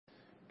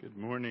Good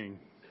morning.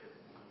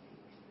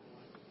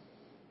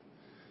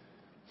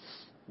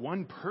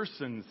 One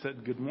person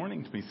said good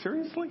morning to me.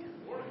 Seriously?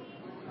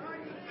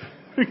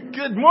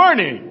 Good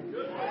morning.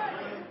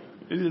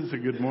 It is a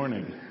good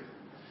morning.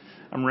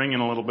 I'm ringing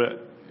a little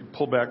bit.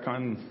 Pull back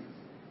on.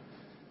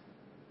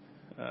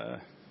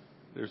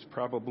 There's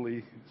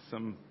probably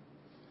some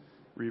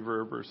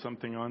reverb or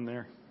something on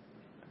there.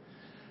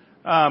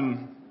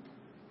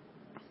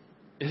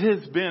 It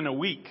has been a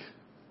week.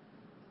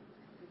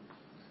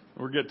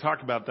 We're going to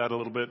talk about that a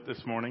little bit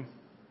this morning.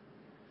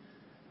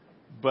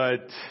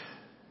 But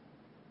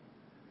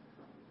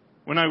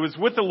when I was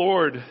with the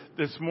Lord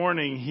this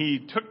morning,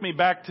 He took me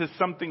back to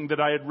something that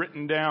I had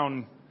written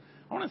down,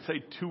 I want to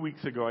say 2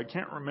 weeks ago. I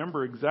can't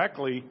remember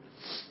exactly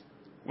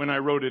when I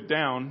wrote it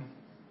down.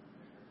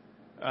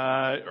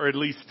 Or at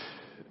least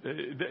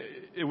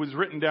it was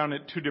written down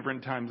at two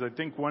different times. I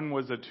think one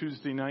was a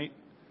Tuesday night.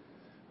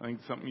 I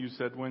think something you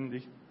said,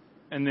 Wendy.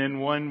 And then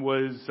one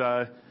was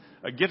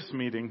a gifts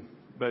meeting.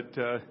 But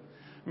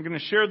I'm going to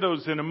share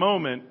those in a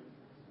moment,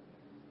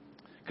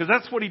 because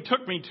that's what He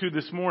took me to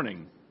this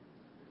morning.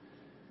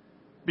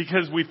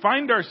 Because we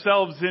find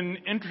ourselves in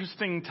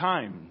interesting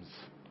times.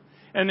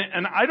 And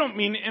I don't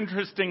mean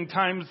interesting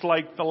times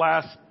like the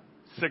last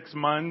 6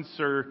 months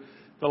or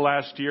the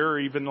last year or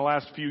even the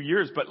last few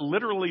years, but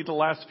literally the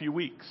last few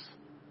weeks.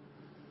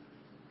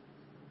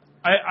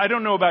 I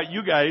don't know about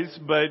you guys,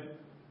 but,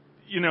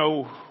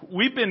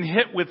 we've been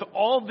hit with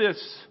all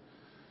this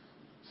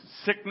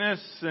sickness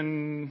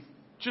and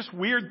just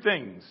weird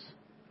things,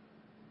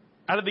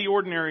 out of the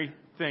ordinary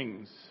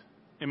things,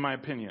 in my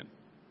opinion.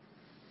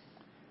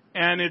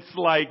 And it's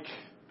like,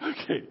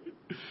 okay,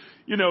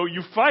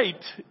 you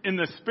fight in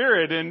the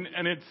spirit, and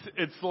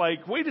it's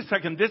like, wait a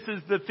second, this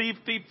is the thief.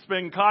 Thief's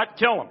been caught,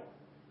 kill him.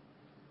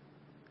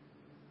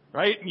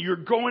 Right? And you're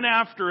going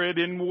after it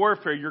in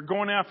warfare. You're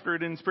going after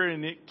it in spirit,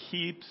 and it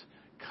keeps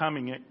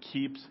coming. It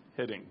keeps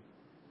hitting.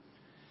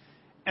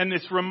 And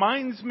this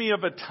reminds me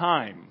of a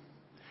time.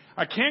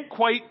 I can't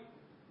quite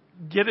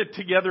get it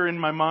together in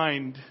my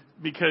mind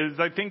because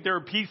I think there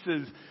are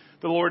pieces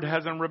the Lord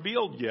hasn't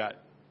revealed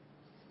yet.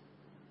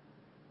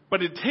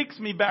 But it takes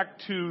me back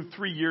to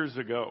 3 years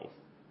ago.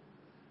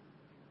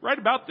 Right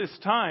about this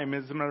time,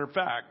 as a matter of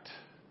fact,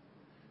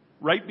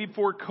 right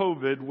before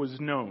COVID was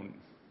known.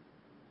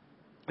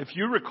 If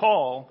you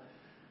recall,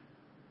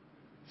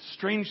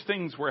 strange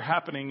things were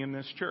happening in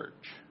this church.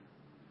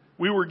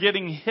 We were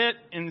getting hit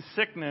in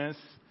sickness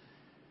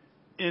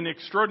in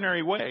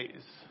extraordinary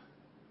ways.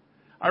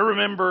 I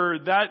remember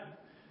that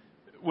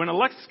when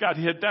Alexis got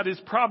hit, that is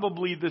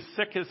probably the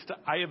sickest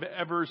I have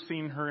ever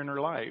seen her in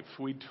her life.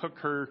 We took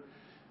her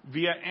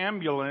via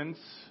ambulance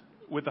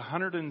with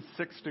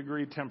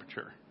 106-degree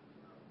temperature.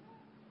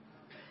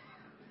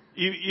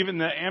 Even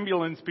the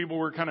ambulance people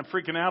were kind of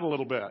freaking out a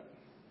little bit.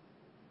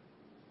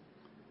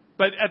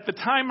 But at the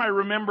time, I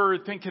remember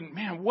thinking,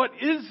 man, what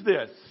is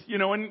this?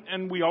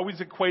 And we always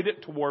equate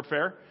it to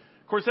warfare.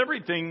 Of course,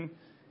 everything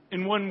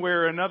in one way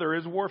or another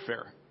is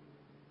warfare.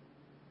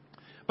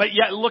 But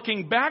yet,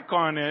 looking back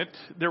on it,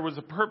 there was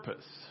a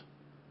purpose.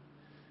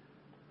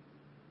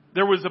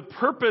 There was a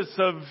purpose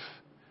of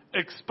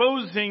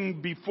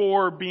exposing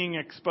before being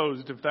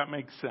exposed, if that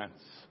makes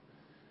sense.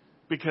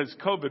 Because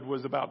COVID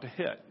was about to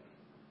hit.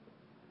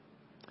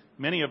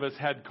 Many of us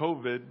had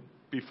COVID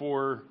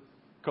before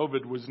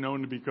COVID was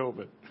known to be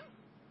COVID.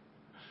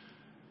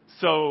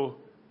 So,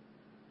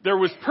 there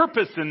was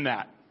purpose in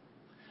that.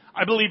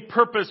 I believe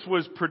purpose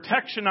was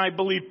protection. I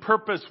believe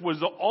purpose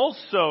was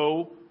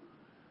also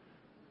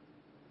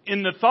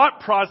in the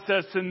thought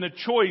process and the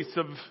choice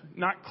of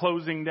not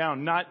closing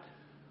down, not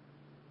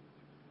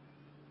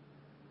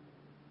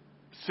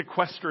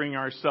sequestering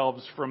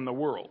ourselves from the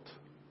world.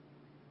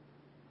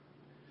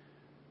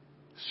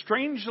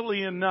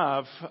 Strangely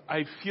enough,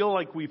 I feel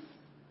like we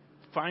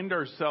find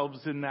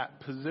ourselves in that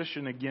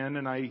position again.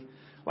 And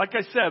like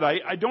I said,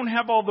 I don't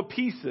have all the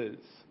pieces.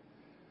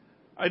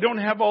 I don't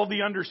have all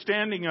the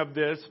understanding of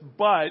this,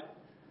 but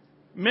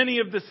many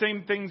of the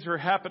same things are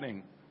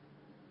happening.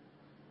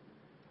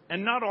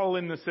 And not all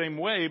in the same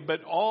way,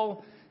 but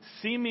all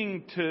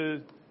seeming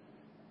to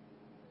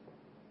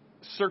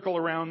circle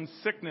around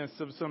sickness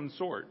of some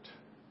sort.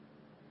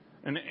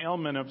 An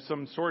ailment of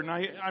some sort.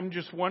 And I'm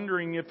just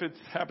wondering if it's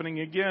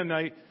happening again.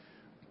 I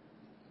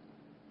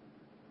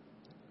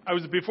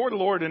was before the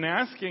Lord and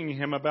asking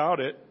Him about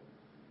it.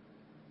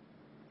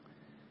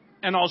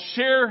 And I'll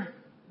share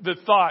the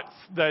thoughts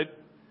that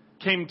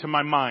came to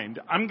my mind.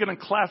 I'm going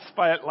to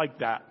classify it like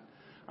that.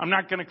 I'm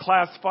not going to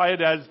classify it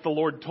as the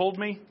Lord told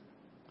me.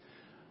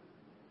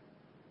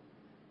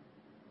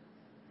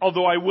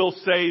 Although I will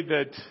say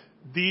that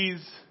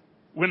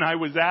when I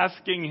was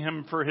asking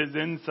Him for His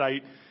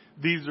insight,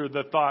 these are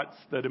the thoughts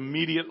that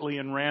immediately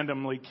and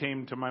randomly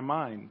came to my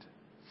mind.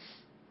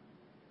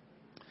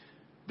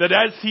 That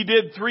as He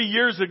did 3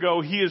 years ago,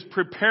 He is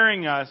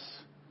preparing us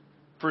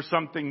for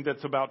something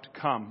that's about to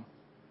come.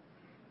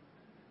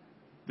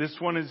 This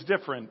one is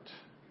different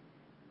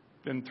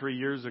than 3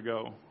 years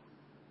ago.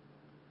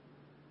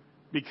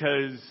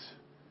 Because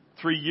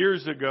 3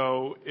 years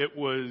ago, it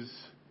was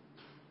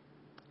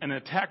an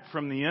attack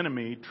from the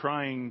enemy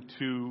trying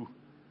to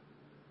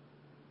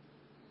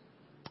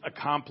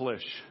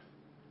accomplish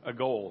a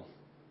goal.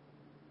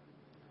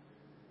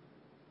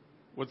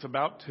 What's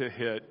about to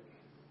hit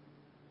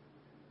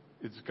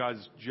is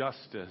God's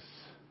justice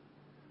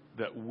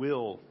that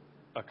will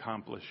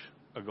accomplish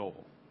a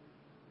goal.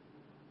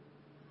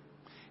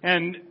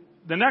 And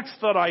the next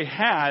thought I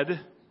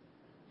had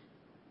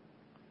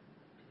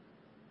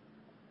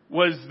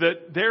was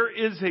that there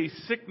is a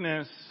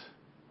sickness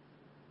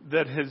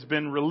that has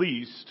been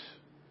released.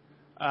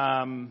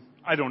 I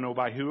don't know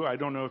by who. I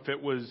don't know if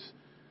it was,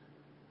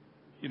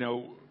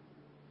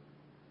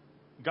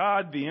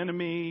 God, the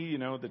enemy,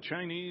 the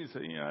Chinese.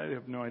 I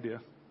have no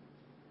idea.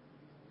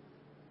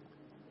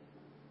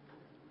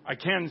 I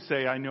can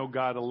say I know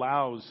God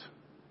allows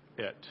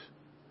it.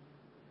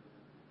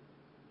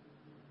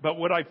 But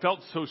what I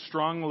felt so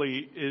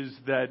strongly is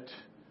that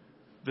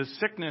the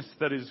sickness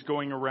that is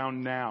going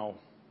around now,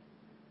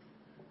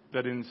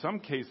 that in some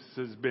cases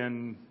has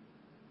been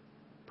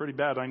pretty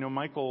bad. I know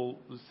Michael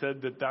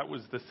said that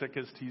was the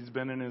sickest he's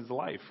been in his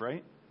life,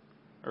 right?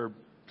 Or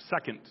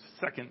second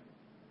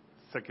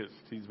sickest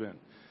he's been.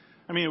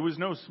 I mean, it was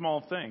no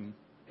small thing.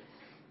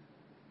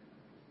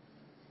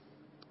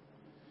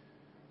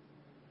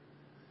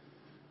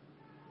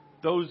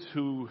 Those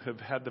who have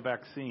had the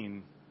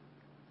vaccine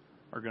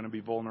are going to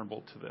be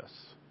vulnerable to this.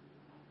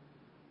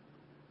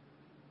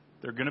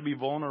 They're going to be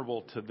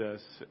vulnerable to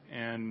this,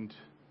 and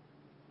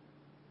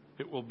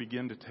it will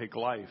begin to take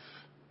life.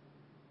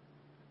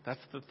 That's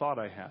the thought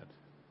I had.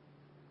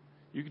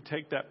 You can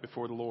take that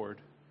before the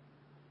Lord,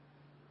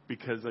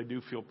 because I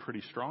do feel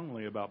pretty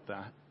strongly about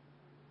that.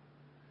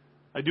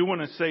 I do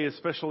want to say,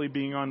 especially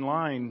being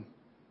online,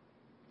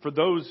 for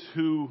those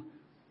who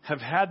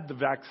have had the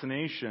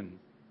vaccination,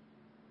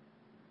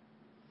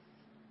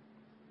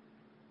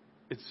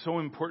 it's so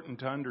important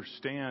to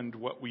understand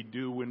what we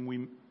do when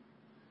we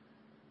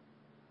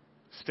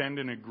stand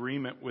in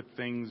agreement with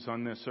things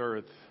on this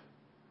earth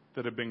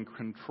that have been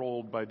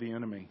controlled by the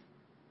enemy.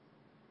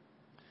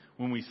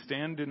 When we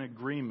stand in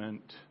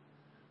agreement,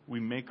 we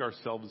make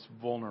ourselves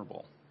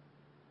vulnerable.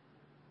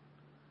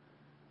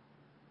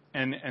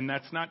 And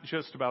that's not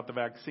just about the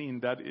vaccine.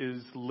 That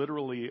is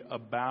literally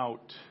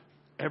about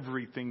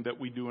everything that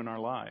we do in our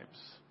lives.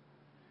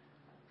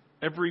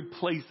 Every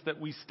place that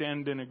we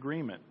stand in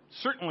agreement.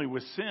 Certainly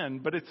with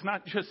sin, but it's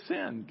not just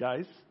sin,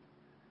 guys.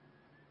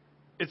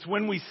 It's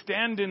when we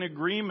stand in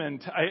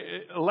agreement.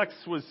 Alex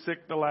was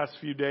sick the last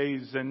few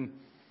days,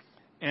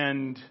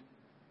 and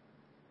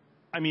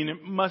I mean,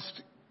 it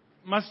must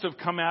have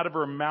come out of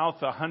her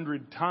mouth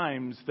 100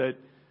 times that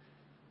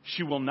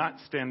she will not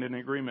stand in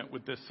agreement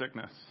with this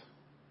sickness.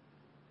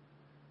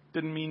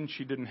 Didn't mean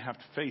she didn't have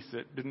to face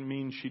it. Didn't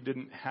mean she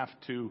didn't have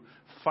to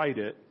fight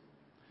it.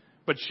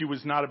 But she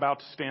was not about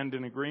to stand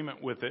in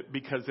agreement with it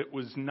because it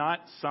was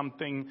not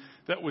something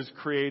that was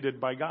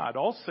created by God.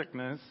 All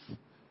sickness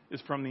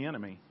is from the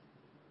enemy.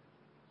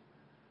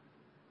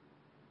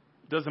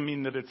 Doesn't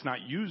mean that it's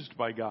not used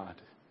by God.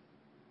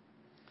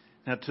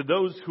 Now, to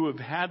those who have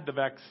had the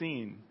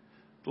vaccine,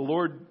 the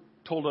Lord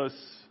told us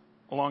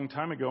a long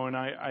time ago, and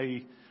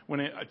I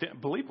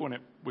believe when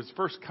it was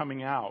first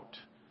coming out,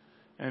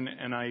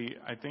 and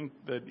I think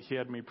that He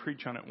had me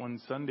preach on it one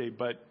Sunday,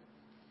 but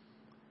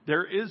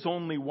there is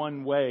only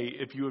one way,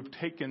 if you have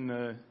taken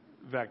the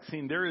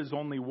vaccine, there is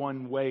only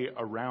one way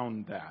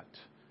around that.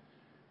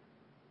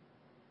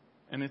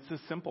 And it's a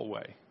simple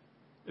way.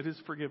 It is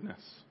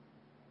forgiveness.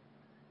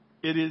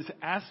 It is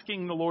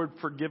asking the Lord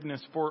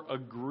forgiveness for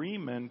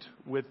agreement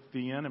with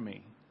the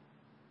enemy.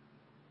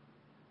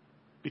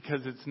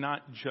 Because it's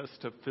not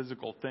just a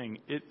physical thing.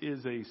 It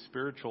is a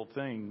spiritual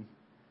thing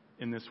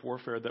in this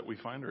warfare that we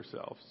find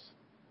ourselves.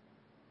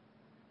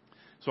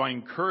 So I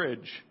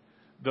encourage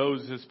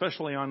those,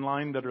 especially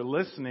online, that are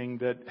listening,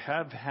 that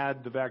have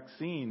had the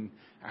vaccine,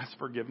 ask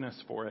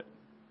forgiveness for it.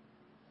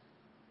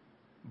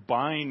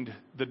 Bind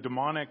the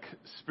demonic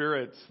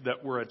spirits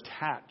that were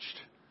attached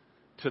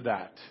to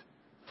that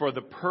for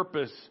the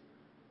purpose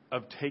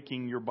of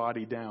taking your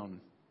body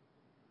down.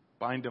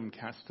 Bind them,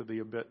 cast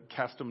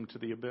them to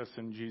the abyss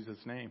in Jesus'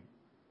 name.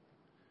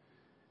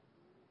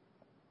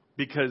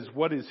 Because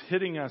what is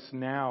hitting us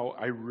now,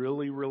 I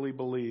really, really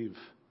believe,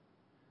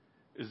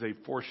 is a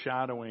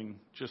foreshadowing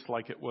just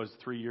like it was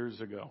 3 years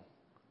ago.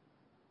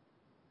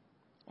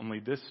 Only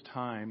this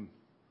time,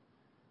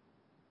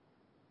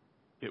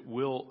 it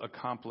will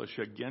accomplish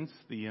against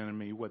the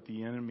enemy what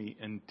the enemy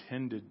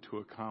intended to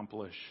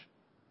accomplish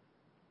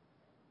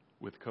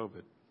with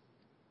COVID.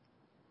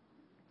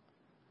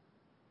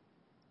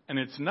 And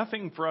it's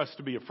nothing for us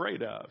to be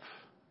afraid of.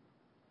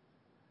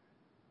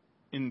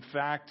 In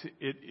fact,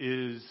 it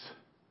is,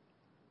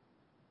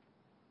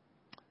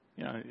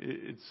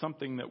 it's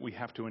something that we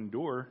have to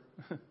endure.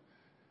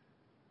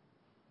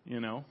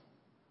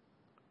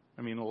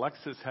 I mean,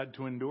 Alexis had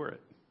to endure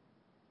it.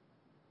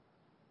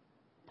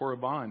 Poor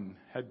Yvonne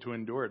had to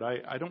endure it.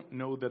 I don't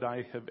know that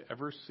I have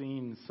ever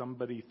seen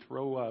somebody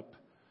throw up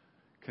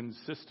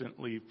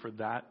consistently for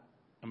that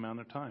amount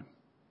of time.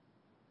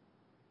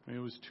 I mean,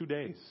 it was 2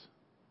 days.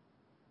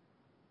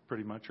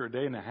 pretty much, or a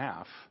day and a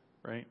half,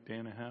 right? Day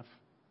and a half.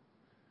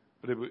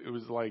 But it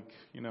was like,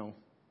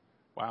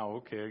 wow,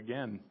 okay,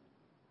 again.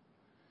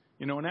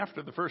 And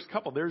after the first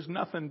couple, there's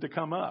nothing to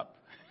come up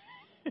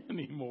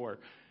anymore.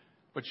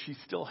 But she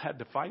still had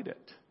to fight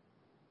it.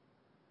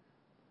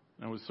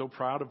 And I was so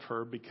proud of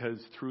her because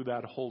through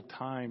that whole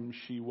time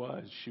she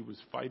was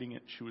fighting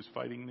it. She was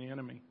fighting the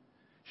enemy.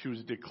 She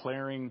was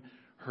declaring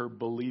her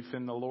belief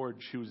in the Lord.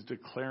 She was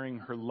declaring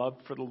her love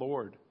for the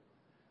Lord.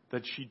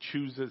 That she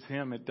chooses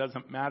Him. It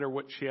doesn't matter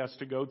what she has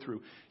to go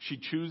through. She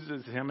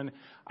chooses Him. And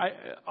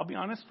I'll be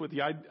honest with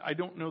you, I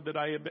don't know that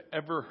I have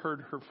ever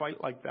heard her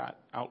fight like that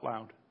out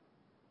loud.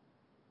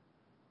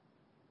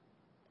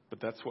 But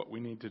that's what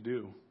we need to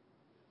do.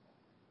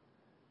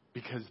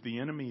 Because the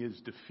enemy is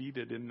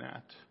defeated in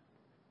that.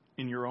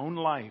 In your own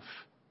life,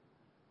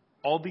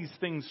 all these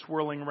things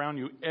swirling around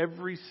you,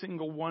 every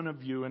single one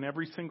of you and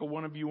every single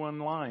one of you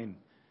online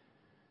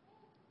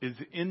is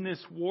in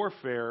this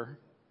warfare,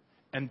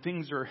 and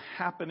things are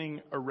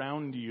happening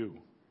around you.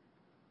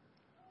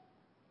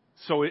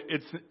 So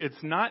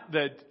it's not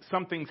that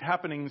something's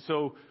happening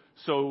so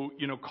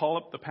call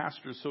up the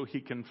pastor so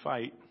he can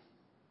fight.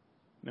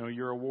 No,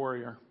 you're a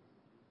warrior.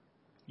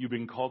 You've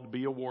been called to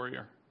be a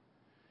warrior.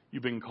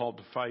 You've been called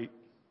to fight.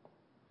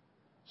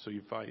 So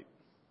you fight.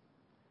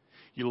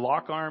 You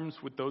lock arms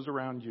with those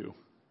around you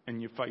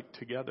and you fight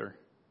together.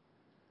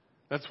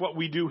 That's what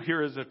we do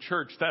here as a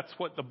church. That's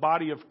what the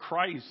body of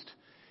Christ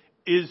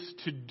is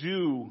to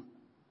do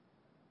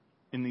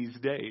in these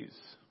days,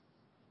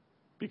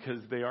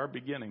 because they are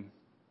beginning.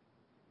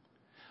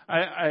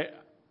 The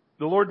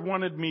Lord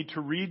wanted me to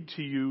read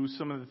to you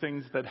some of the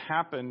things that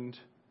happened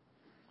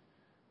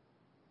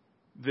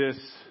this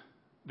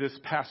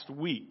past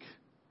week.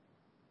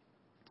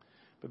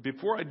 But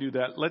before I do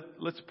that,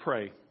 let's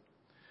pray.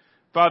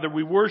 Father,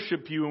 we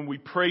worship you and we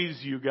praise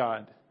you,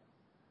 God.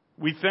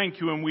 We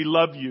thank you and we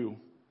love you.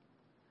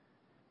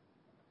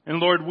 And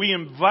Lord, we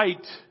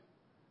invite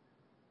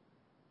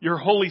your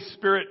Holy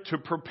Spirit to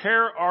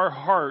prepare our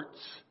hearts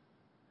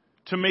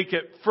to make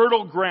it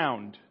fertile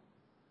ground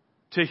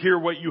to hear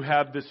what you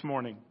have this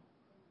morning.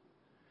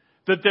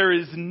 That there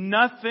is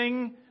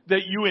nothing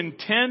that you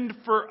intend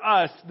for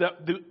us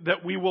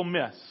that we will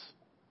miss.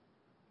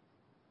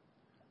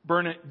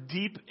 Burn it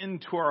deep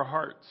into our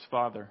hearts,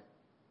 Father.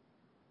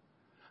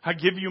 I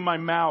give you my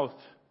mouth.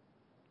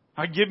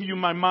 I give you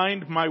my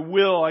mind, my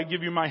will. I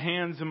give you my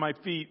hands and my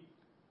feet.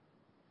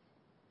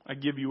 I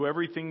give you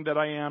everything that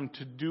I am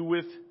to do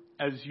with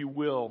as you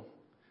will.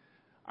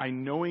 I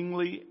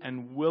knowingly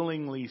and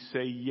willingly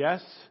say,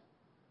 yes,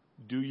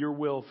 do your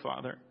will,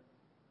 Father.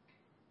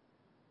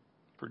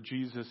 For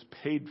Jesus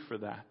paid for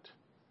that.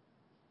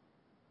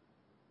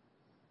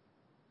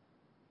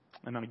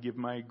 And I give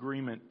my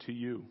agreement to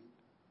you.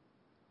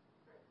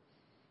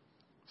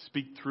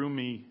 Speak through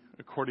me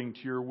according to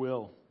your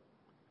will.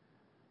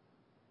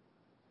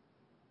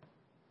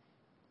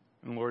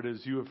 And Lord,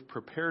 as you have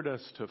prepared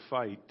us to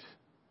fight,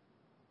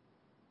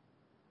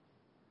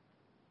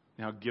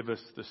 now give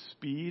us the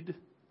speed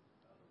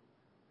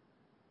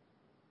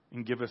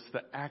and give us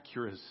the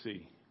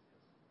accuracy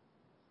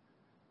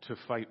to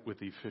fight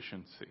with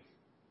efficiency.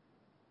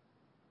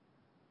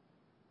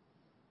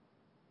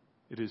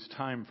 It is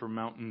time for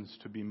mountains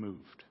to be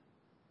moved.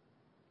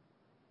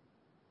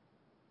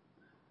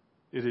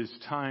 It is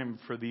time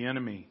for the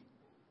enemy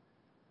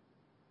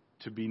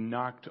to be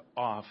knocked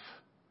off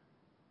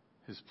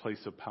his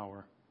place of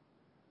power.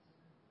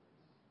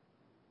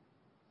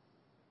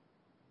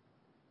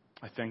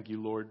 I thank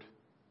you, Lord,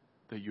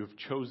 that you have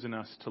chosen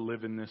us to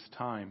live in this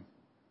time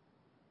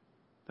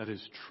that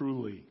is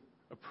truly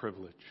a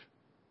privilege.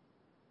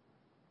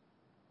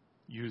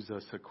 Use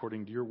us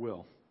according to your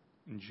will.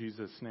 In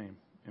Jesus' name,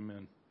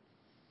 amen.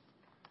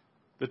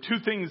 The two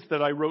things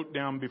that I wrote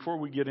down before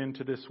we get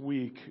into this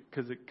week,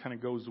 because it kind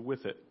of goes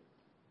with it.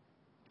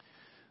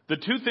 The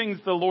two things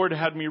the Lord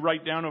had me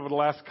write down over the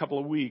last couple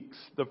of weeks.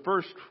 The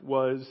first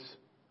was,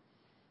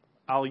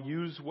 I'll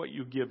use what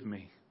you give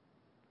me.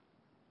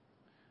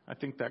 I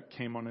think that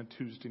came on a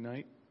Tuesday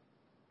night.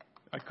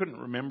 I couldn't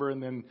remember,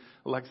 and then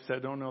Alex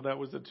said, oh no, that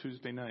was a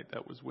Tuesday night.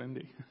 That was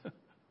Wendy.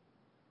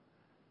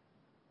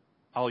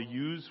 I'll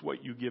use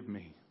what you give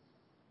me.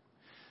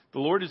 The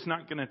Lord is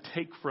not going to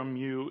take from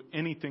you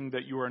anything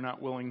that you are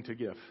not willing to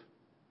give.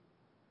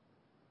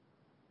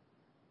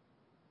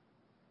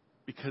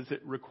 Because it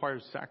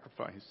requires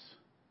sacrifice.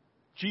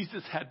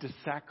 Jesus had to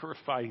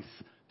sacrifice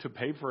to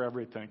pay for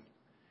everything.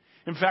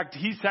 In fact,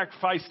 He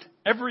sacrificed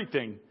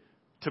everything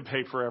to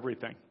pay for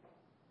everything.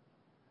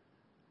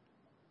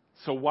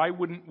 So why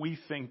wouldn't we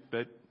think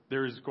that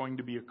there is going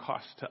to be a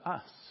cost to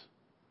us?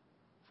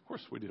 Of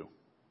course we do.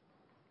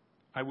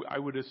 I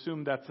would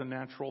assume that's a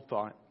natural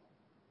thought.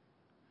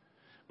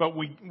 But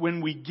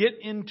when we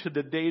get into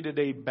the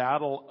day-to-day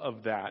battle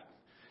of that,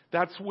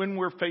 that's when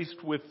we're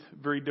faced with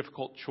very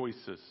difficult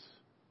choices.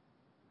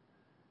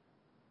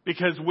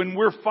 Because when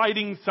we're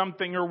fighting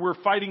something or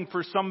we're fighting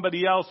for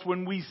somebody else,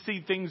 when we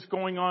see things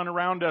going on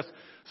around us,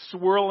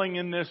 swirling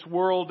in this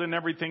world and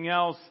everything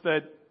else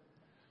that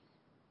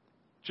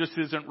just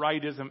isn't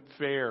right, isn't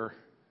fair,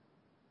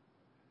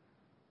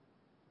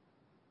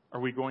 Are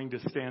we going to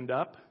stand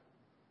up?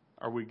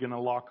 Are we going to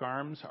lock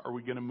arms? Are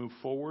we going to move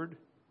forward?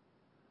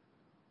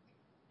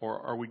 Or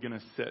are we going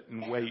to sit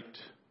and wait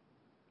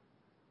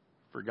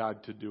for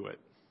God to do it?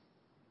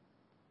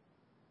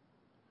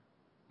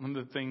 One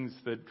of the things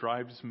that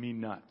drives me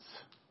nuts,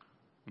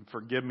 and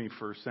forgive me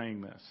for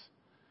saying this,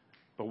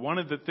 but one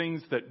of the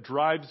things that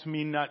drives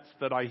me nuts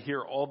that I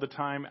hear all the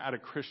time out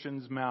of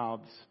Christians'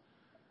 mouths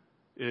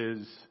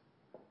is,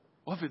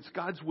 well, if it's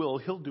God's will,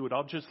 He'll do it.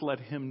 I'll just let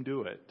Him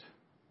do it.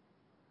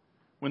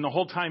 When the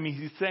whole time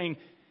He's saying,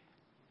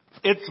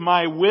 it's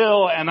my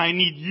will and I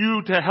need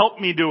you to help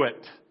me do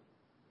it.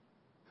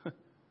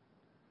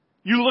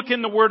 You look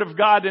in the Word of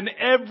God, and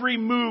every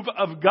move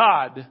of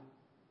God,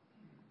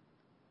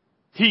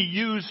 He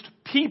used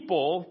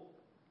people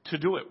to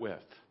do it with.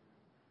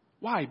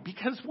 Why?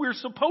 Because we're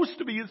supposed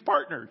to be His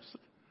partners.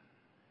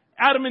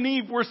 Adam and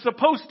Eve were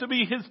supposed to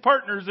be His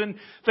partners, and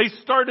they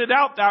started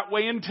out that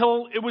way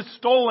until it was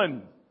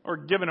stolen or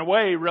given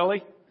away,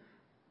 really.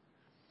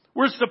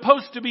 We're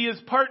supposed to be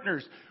His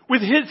partners.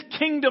 With His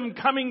kingdom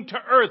coming to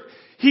earth,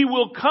 He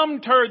will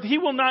come to earth. He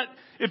will not,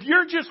 if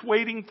you're just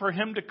waiting for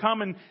Him to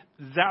come and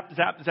zap,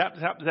 zap, zap,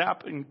 zap,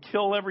 zap and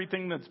kill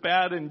everything that's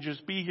bad and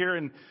just be here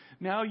and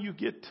now you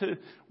get to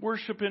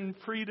worship in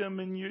freedom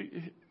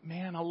and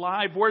man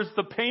alive, where's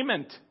the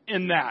payment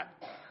in that?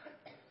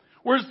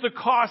 Where's the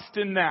cost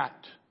in that?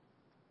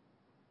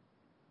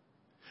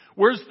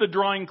 Where's the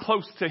drawing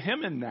close to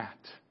Him in that?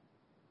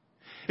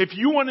 If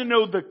you want to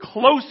know the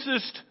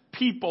closest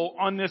people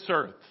on this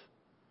earth,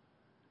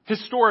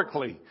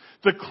 historically,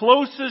 the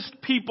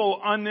closest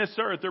people on this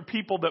earth are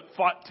people that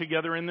fought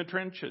together in the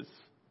trenches.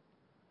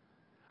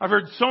 I've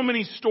heard so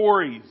many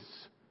stories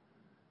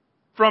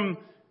from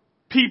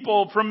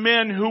people, from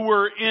men who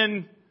were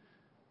in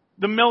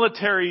the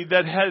military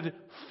that had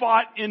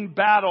fought in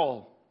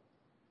battle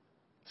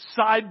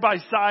side by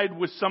side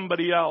with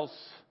somebody else.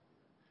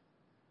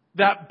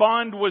 That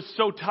bond was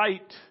so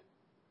tight.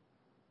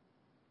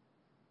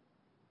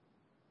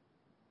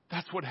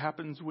 That's what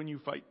happens when you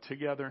fight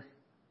together.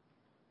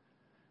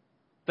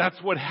 That's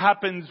what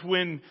happens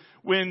when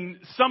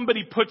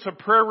somebody puts a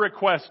prayer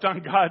request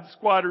on God's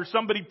squad or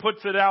somebody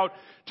puts it out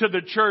to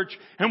the church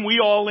and we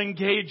all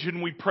engage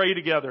and we pray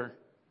together.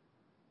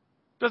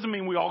 Doesn't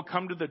mean we all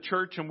come to the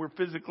church and we're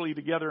physically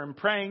together and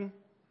praying.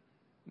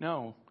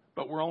 No,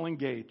 but we're all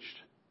engaged.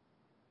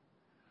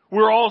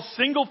 We're all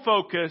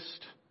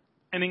single-focused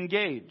and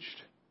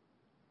engaged.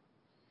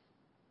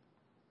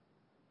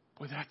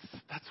 Boy,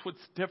 that's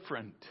what's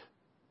different.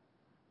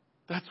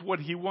 That's what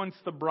He wants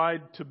the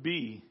bride to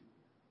be.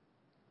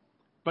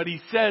 But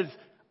He says,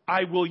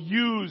 I will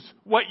use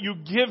what you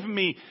give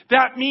me.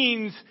 That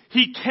means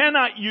He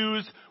cannot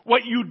use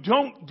what you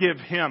don't give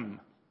Him.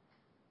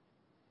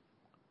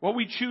 What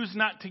we choose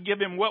not to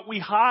give Him, what we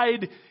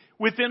hide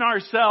within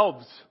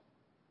ourselves.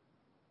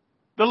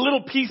 The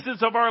little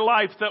pieces of our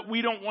life that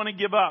we don't want to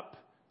give up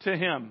to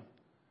Him.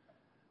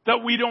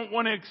 That we don't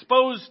want to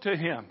expose to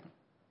Him.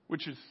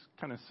 Which is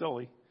kind of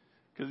silly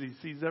because He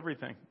sees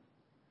everything.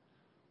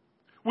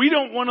 We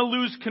don't want to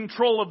lose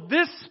control of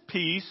this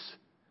piece,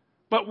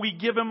 but we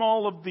give Him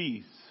all of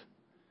these.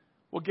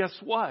 Well, guess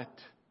what?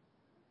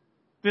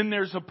 Then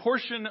there's a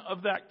portion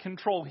of that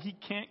control He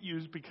can't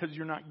use because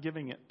you're not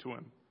giving it to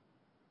Him.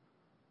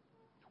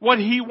 What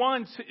He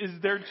wants is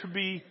there to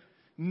be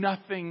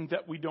nothing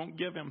that we don't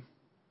give Him.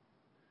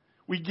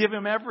 We give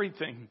Him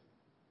everything.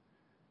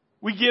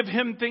 We give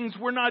Him things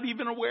we're not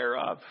even aware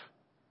of.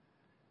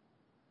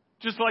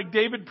 Just like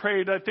David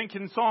prayed, I think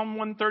in Psalm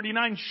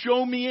 139,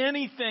 show me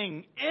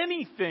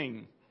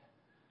anything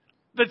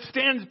that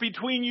stands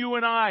between you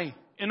and I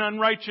in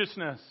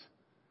unrighteousness.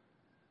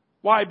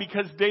 Why?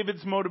 Because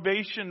David's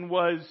motivation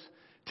was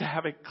to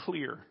have it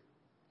clear,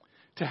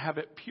 to have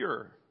it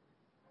pure.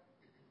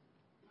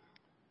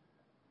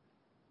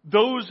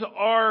 Those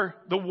are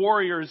the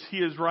warriors He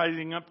is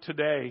rising up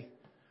today.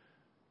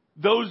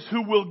 Those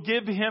who will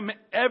give Him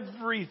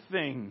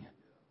everything.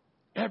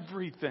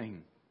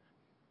 Everything.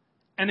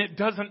 And it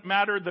doesn't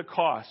matter the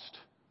cost.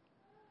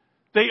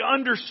 They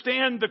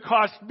understand the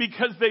cost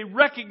because they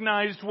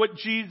recognized what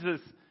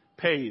Jesus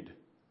paid.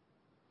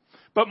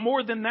 But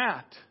more than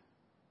that,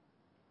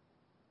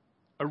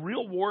 a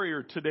real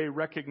warrior today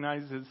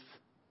recognizes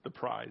the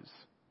prize.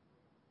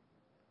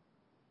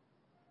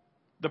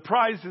 The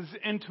prize is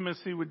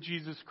intimacy with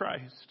Jesus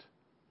Christ.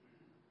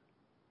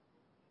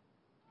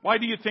 Why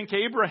do you think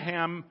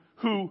Abraham,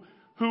 who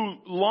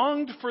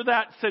longed for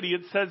that city,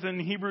 it says in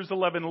Hebrews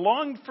 11,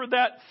 longed for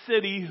that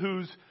city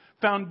whose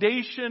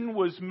foundation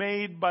was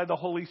made by the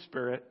Holy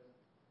Spirit,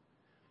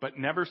 but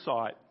never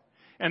saw it.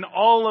 And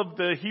all of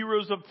the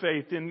heroes of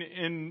faith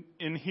in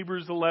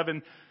Hebrews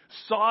 11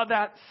 saw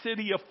that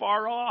city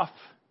afar off,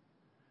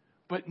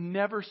 but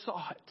never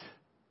saw it.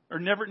 Or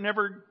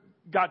never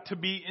got to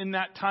be in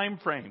that time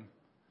frame.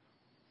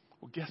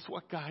 Well, guess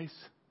what, guys?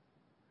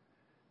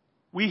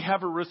 We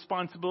have a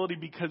responsibility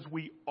because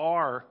we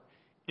are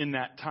in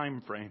that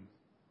time frame.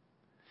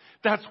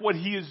 That's what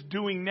He is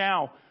doing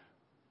now.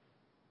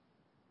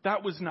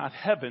 That was not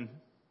heaven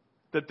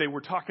that they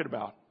were talking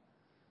about.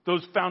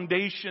 those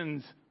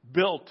foundations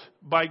built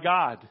by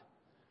God.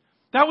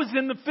 That was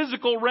in the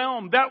physical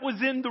realm. That was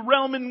in the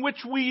realm in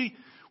which we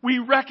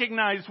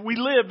recognize we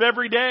live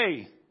every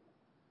day.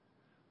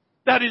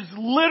 That is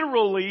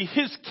literally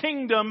His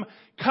kingdom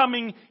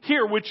coming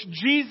here, which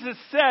Jesus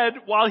said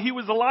while He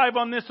was alive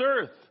on this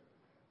earth.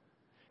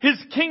 His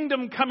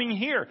kingdom coming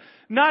here.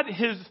 Not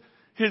His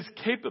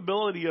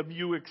capability of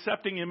you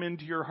accepting Him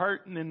into your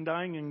heart and then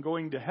dying and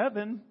going to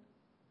heaven.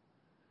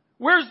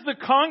 Where's the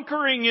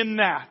conquering in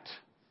that?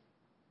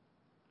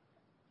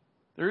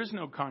 There is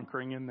no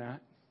conquering in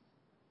that.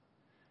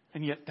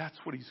 And yet that's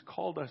what He's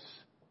called us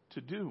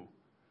to do.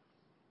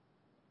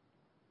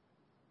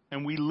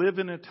 And we live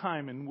in a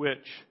time in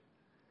which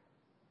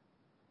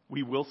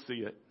we will see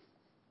it.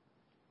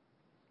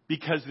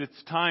 Because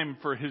it's time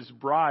for His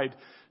bride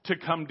to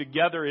come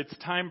together. It's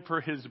time for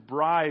His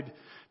bride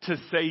to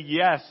say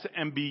yes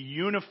and be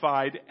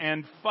unified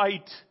and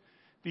fight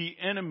the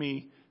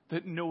enemy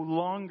that no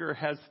longer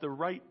has the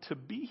right to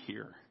be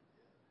here.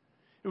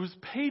 It was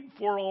paid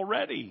for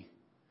already.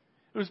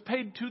 It was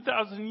paid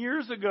 2,000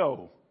 years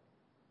ago.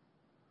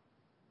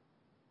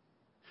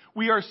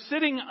 We are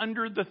sitting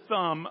under the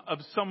thumb of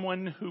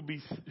someone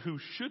who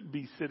should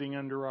be sitting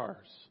under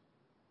ours.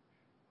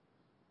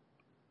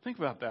 Think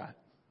about that.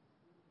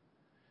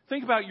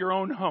 Think about your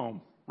own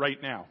home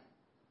right now.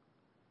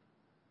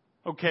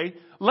 Okay?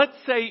 Let's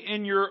say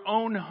in your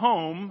own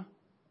home,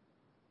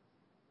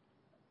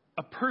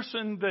 a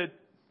person that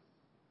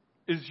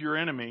is your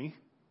enemy,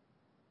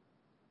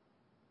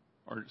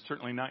 or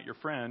certainly not your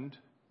friend,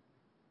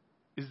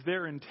 is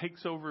there and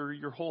takes over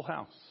your whole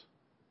house.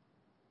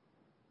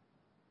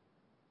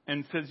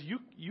 And says,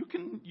 you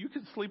can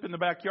sleep in the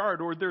backyard,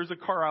 or there's a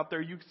car out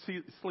there, you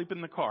can sleep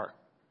in the car.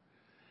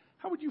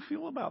 How would you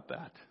feel about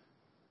that?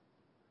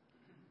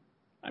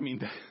 I mean,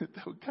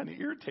 that would kind of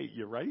irritate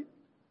you, right?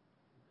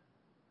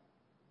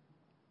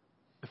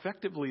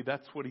 Effectively,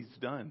 that's what He's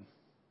done.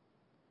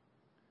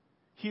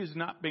 He has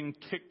not been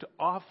kicked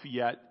off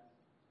yet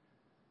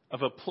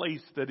of a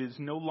place that is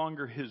no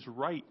longer His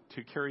right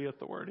to carry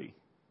authority.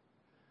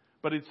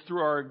 But it's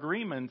through our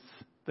agreements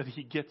that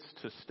He gets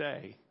to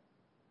stay.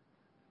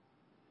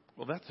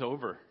 Well, that's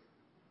over.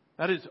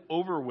 That is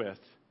over with.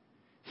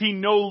 He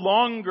no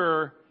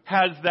longer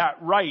has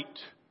that right.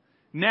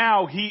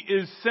 Now He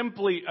is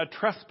simply a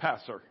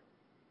trespasser.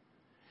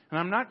 And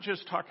I'm not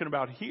just talking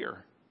about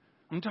here.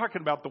 I'm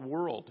talking about the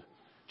world.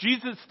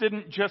 Jesus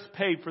didn't just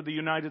pay for the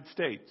United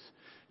States.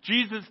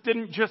 Jesus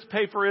didn't just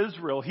pay for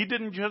Israel. He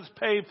didn't just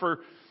pay for,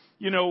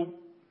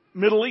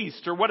 Middle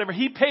East or whatever.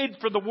 He paid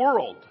for the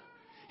world.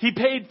 He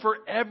paid for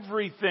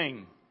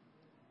everything.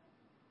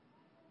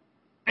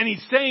 And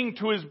He's saying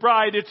to His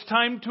bride, it's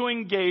time to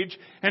engage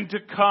and to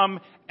come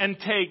and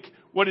take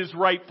what is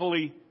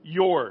rightfully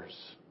yours.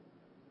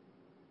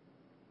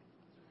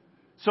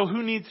 So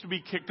who needs to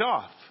be kicked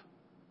off?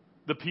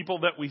 The people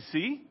that we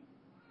see?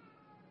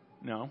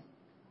 No.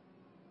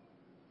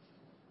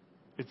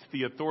 It's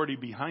the authority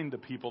behind the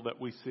people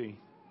that we see.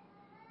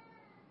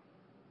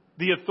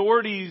 The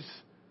authorities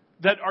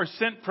that are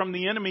sent from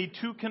the enemy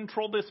to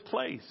control this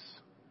place.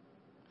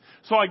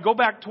 So I go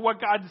back to what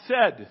God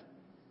said.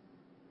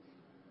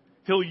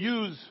 He'll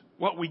use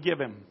what we give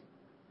Him.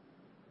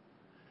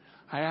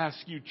 I ask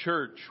you,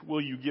 church,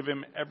 will you give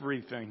Him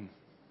everything?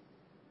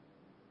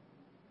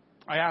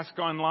 I ask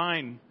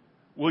online,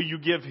 will you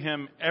give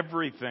Him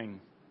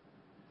everything?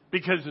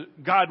 Because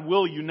God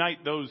will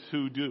unite those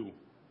who do.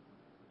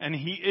 And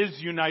He is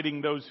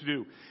uniting those who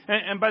do.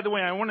 And by the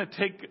way, I want to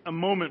take a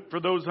moment for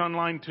those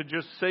online to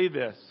just say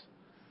this.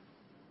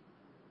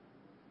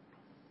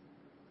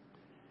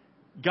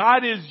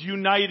 God is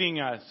uniting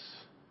us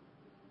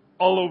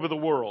all over the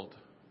world.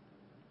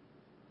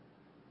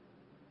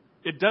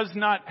 It does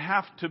not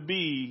have to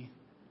be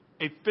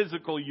a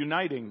physical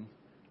uniting.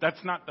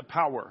 That's not the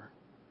power.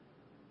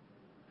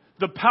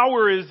 The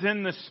power is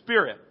in the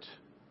Spirit.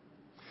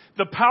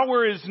 The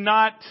power is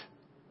not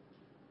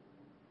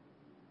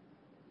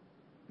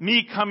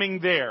me coming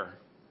there,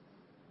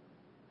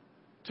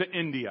 to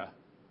India,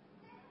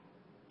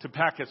 to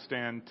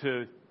Pakistan,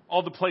 to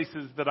all the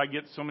places that I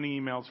get so many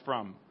emails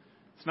from.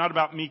 It's not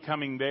about me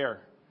coming there.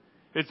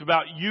 It's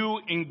about you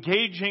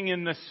engaging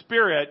in the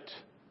Spirit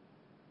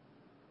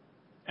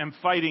and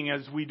fighting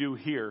as we do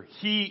here.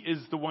 He is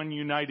the one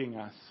uniting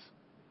us.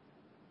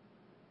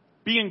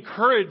 Be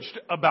encouraged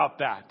about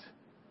that.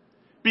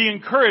 Be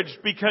encouraged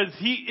because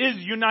He is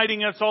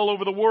uniting us all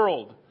over the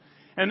world.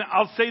 And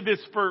I'll say this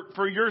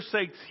for your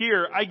sakes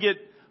here. I get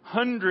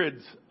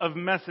hundreds of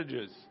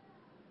messages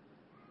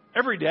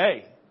every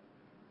day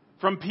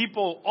from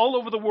people all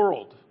over the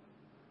world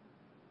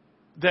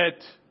that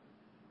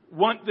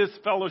want this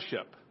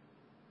fellowship,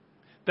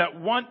 that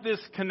want this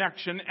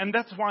connection. And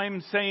that's why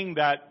I'm saying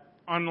that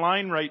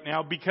online right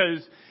now,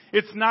 because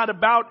it's not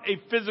about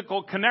a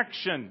physical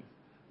connection.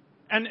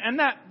 And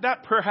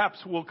that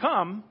perhaps will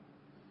come,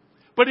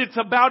 but it's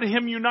about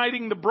Him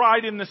uniting the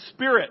bride in the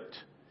Spirit.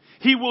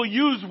 He will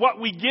use what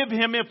we give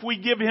Him. If we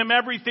give Him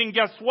everything,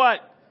 guess what?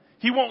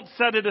 He won't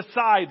set it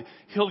aside.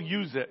 He'll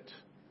use it.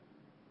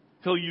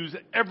 He'll use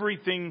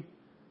everything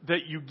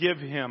that you give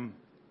Him.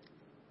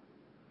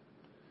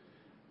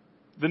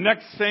 The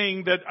next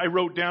saying that I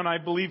wrote down, I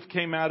believe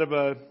came out of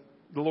the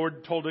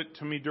Lord told it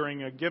to me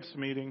during a gifts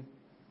meeting.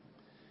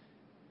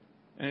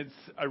 And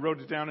I wrote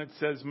it down. It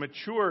says,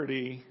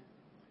 maturity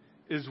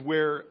is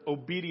where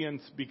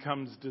obedience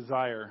becomes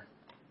desire.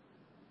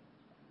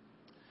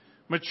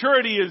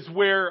 Maturity is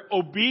where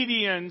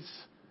obedience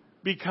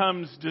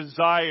becomes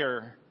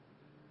desire.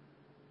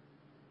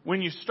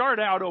 When you start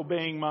out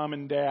obeying mom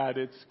and dad,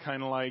 it's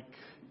kind of like,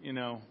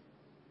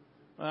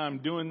 I'm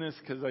doing this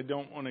because I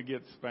don't want to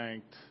get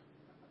spanked.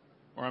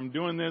 Or I'm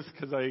doing this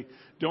because I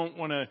don't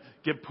want to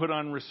get put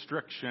on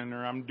restriction.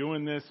 Or I'm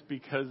doing this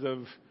because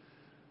of,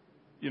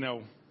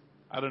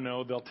 I don't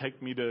know, they'll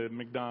take me to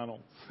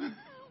McDonald's.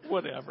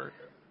 Whatever.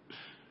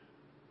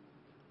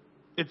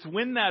 It's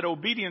when that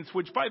obedience,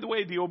 which by the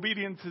way, the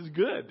obedience is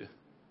good.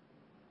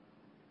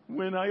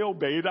 When I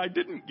obeyed, I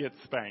didn't get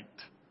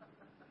spanked.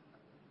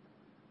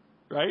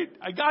 Right?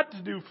 I got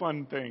to do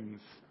fun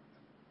things.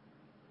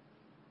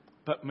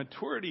 But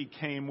maturity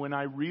came when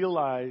I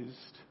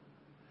realized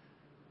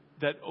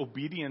that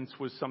obedience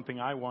was something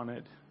I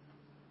wanted.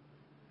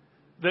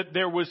 That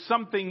there was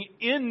something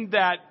in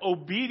that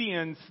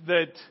obedience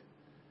that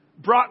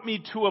brought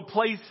me to a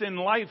place in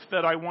life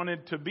that I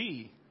wanted to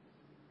be.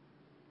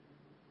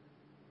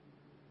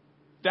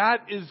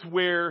 That is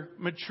where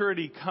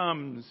maturity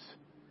comes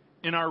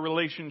in our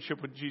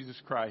relationship with Jesus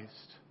Christ.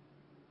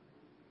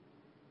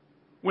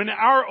 When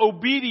our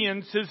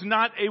obedience is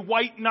not a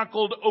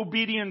white-knuckled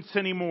obedience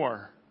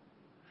anymore,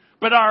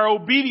 but our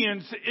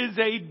obedience is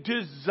a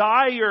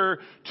desire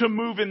to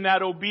move in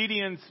that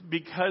obedience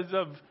because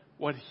of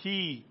what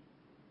He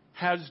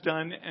has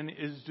done and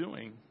is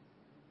doing.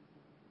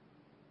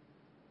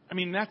 I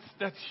mean,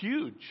 that's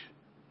huge.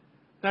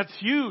 That's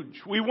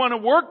huge. We want to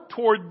work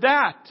toward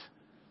that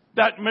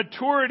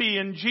maturity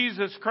in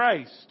Jesus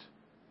Christ.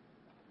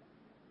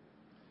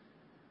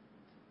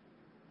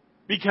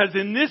 Because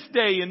in this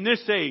day, in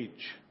this age,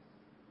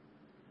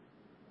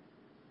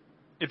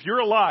 if you're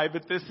alive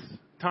at this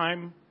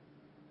time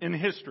in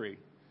history,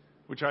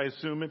 which I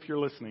assume if you're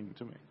listening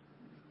to me,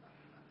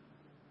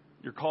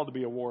 you're called to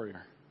be a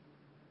warrior.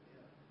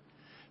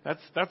 That's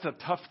a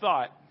tough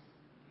thought.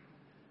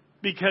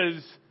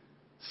 Because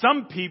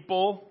some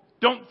people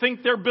don't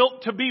think they're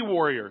built to be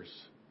warriors.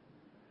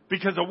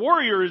 Because a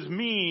warrior is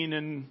mean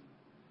and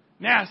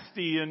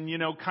nasty and,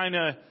 kind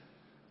of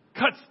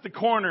cuts the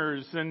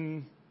corners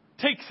and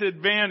takes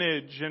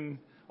advantage and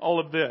all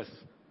of this.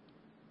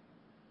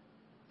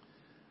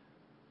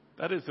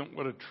 That isn't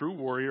what a true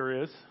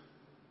warrior is.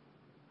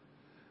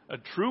 A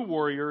true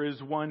warrior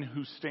is one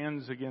who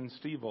stands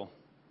against evil,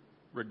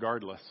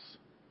 regardless.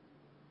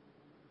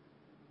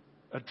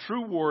 A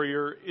true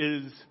warrior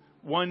is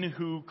one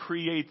who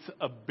creates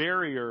a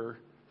barrier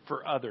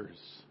for others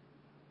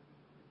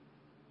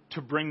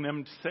to bring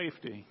them to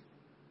safety.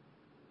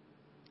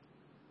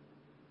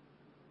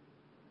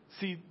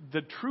 See,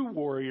 the true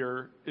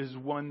warrior is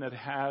one that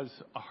has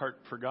a heart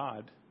for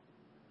God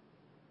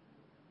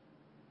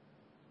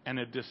and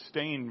a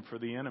disdain for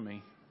the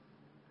enemy.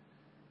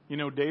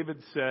 David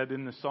said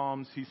in the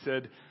Psalms, he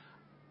said,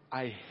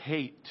 I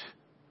hate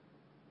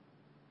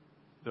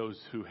those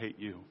who hate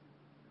you.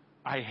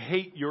 I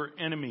hate your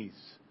enemies.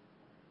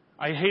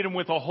 I hate them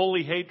with a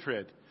holy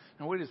hatred.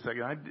 Now, wait a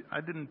second.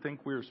 I didn't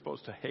think we were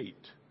supposed to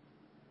hate.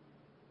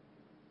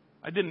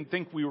 I didn't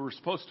think we were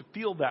supposed to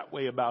feel that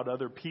way about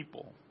other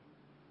people.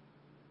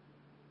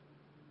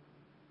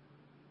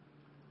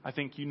 I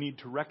think you need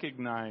to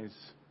recognize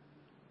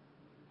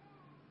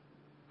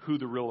who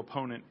the real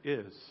opponent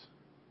is.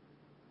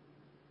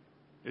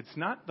 It's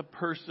not the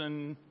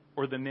person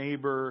or the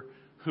neighbor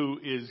who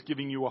is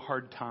giving you a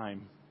hard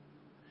time.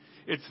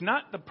 It's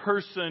not the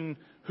person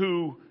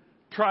who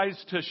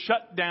tries to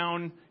shut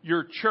down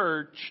your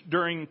church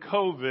during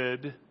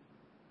COVID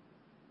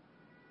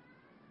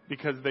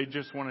because they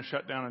just want to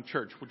shut down a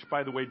church, which,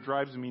 by the way,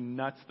 drives me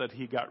nuts that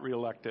he got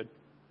reelected.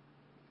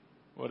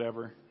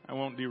 Whatever. I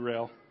won't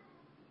derail.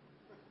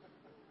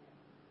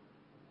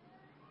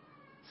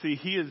 See,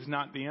 he is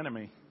not the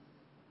enemy.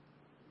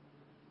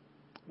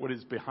 What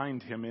is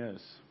behind him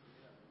is.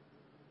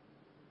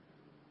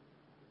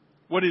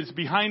 What is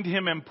behind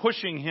him and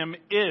pushing him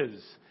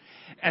is.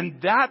 And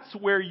that's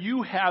where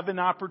you have an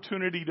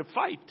opportunity to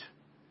fight.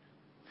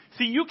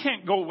 See, you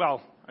can't go,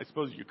 well, I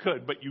suppose you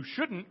could, but you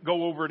shouldn't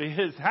go over to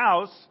his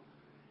house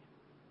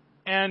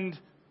and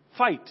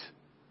fight.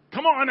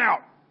 Come on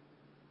out.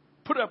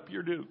 Put up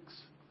your dukes.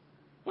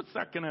 What's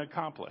that going to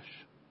accomplish?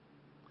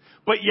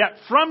 But yet,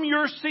 from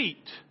your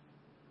seat,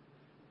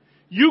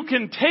 you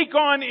can take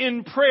on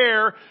in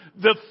prayer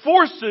the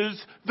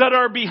forces that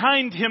are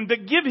behind him,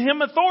 that give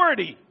him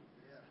authority,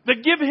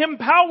 that give him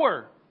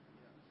power.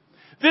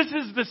 This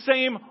is the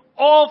same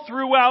all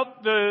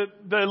throughout the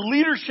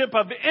leadership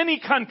of any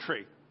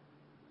country.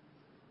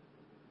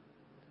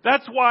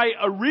 That's why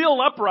a real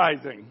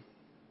uprising,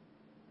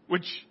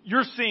 which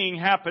you're seeing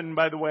happen,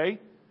 by the way.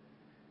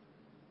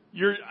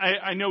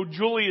 I know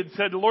Julie had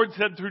said, the Lord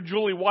said through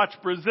Julie, watch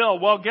Brazil.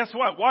 Well, guess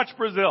what? Watch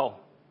Brazil.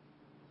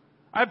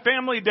 I have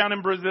family down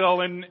in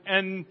Brazil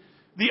and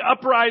the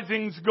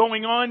uprisings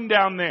going on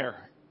down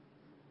there.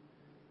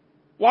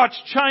 Watch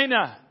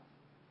China.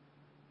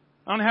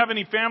 I don't have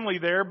any family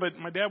there, but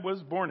my dad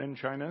was born in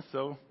China,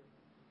 so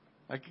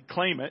I could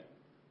claim it.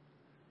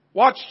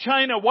 Watch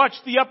China. Watch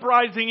the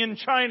uprising in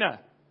China.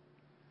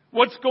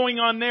 What's going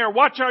on there?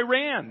 Watch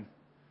Iran.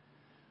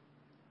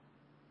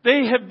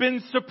 They have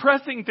been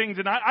suppressing things,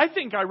 and I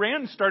think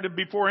Iran started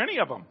before any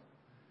of them.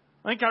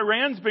 I think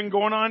Iran's been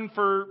going on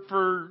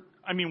for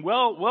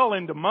well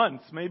into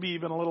months, maybe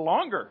even a little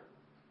longer,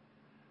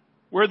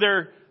 where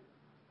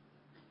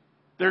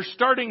they're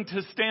starting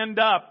to stand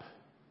up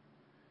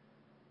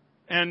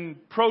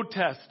and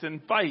protest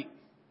and fight.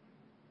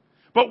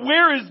 But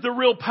where is the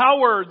real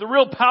power? The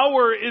real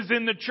power is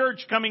in the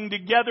church coming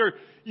together,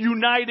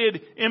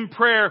 united in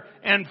prayer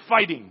and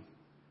fighting.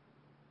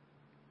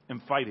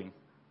 And fighting.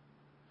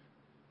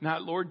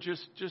 Not, Lord,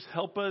 just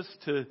help us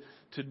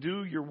to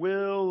do your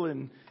will,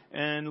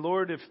 and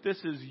Lord, if this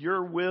is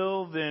your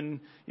will,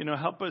 then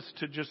help us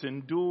to just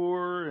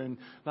endure and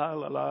la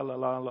la la la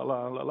la la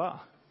la la la.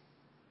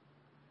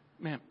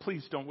 Man,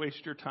 please don't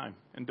waste your time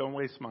and don't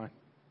waste mine.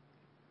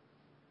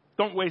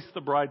 Don't waste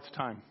the bride's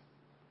time.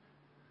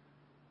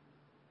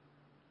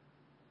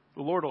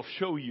 The Lord will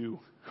show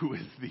you who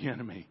is the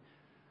enemy.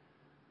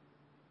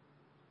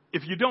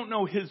 If you don't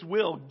know His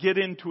will, get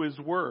into His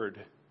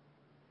Word.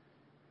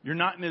 You're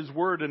not in His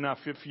Word enough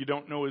if you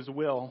don't know His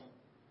will.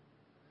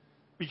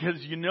 Because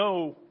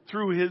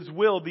through His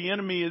will, the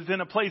enemy is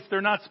in a place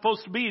they're not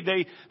supposed to be.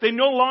 They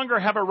no longer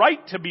have a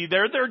right to be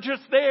there. They're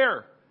just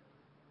there.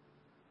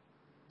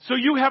 So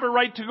you have a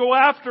right to go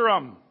after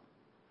them.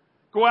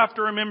 Go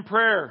after them in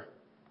prayer.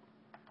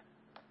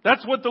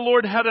 That's what the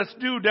Lord had us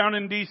do down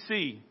in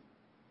D.C.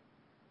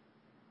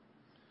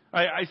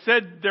 I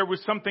said there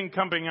was something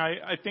coming.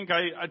 I think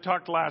I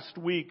talked last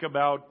week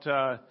about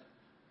a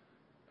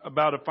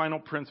final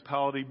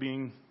principality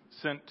being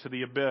sent to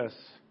the abyss.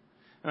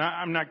 And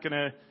I'm not going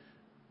to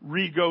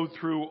re-go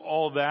through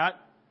all that.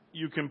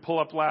 You can pull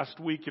up last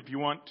week if you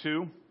want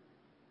to.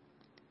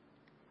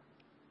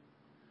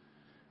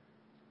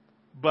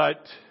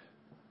 But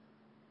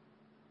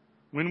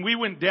when we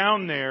went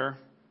down there,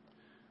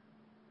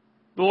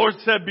 the Lord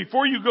said,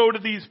 before you go to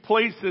these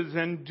places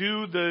and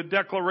do the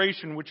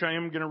declaration, which I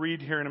am going to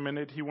read here in a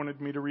minute, He wanted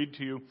me to read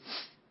to you.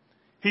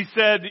 He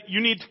said,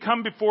 you need to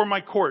come before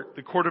my court,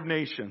 the court of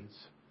nations.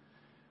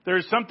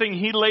 There's something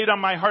He laid on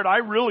my heart. I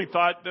really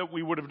thought that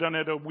we would have done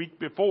it a week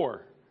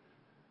before.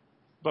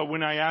 But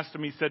when I asked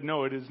Him, He said,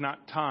 no, it is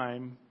not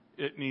time.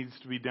 It needs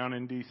to be down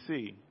in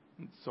D.C.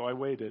 So I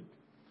waited.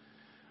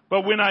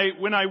 But when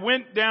I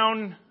went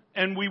down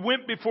and we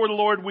went before the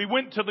Lord, we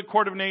went to the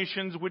court of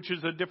nations, which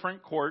is a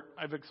different court,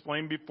 I've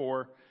explained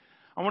before.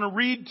 I want to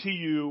read to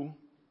you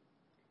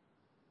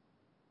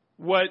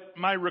what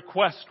my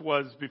request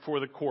was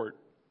before the court,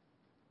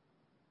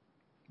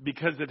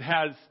 because it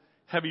has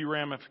heavy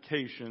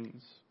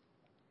ramifications.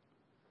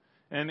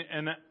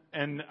 And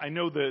I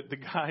know the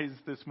guys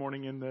this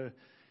morning in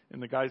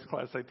the guys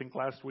class, I think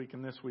last week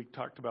and this week,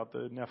 talked about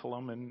the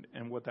Nephilim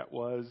and what that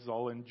was,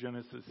 all in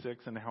Genesis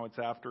 6 and how it's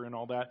after and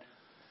all that.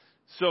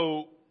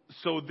 So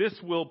this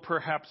will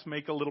perhaps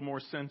make a little more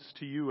sense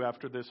to you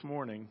after this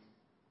morning.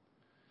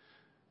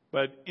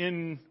 But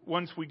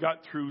once we got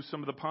through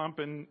some of the pomp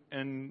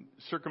and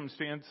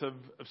circumstance of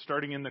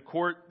starting in the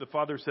court, the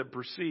father said,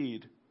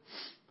 proceed.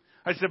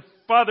 I said,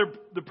 Father,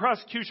 the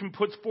prosecution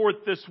puts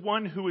forth this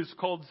one who is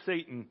called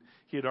Satan.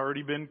 He had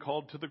already been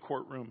called to the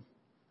courtroom,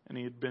 and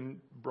he had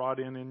been brought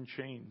in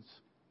chains.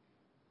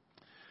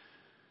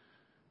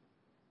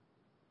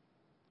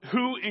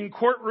 Who in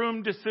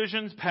courtroom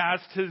decisions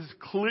past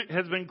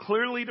has been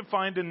clearly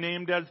defined and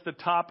named as the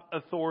top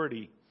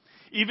authority.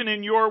 Even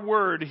in your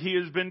word, he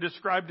has been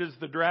described as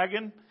the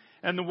dragon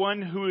and the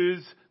one who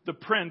is the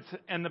prince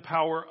and the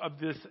power of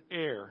this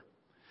air.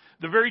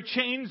 The very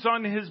chains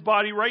on his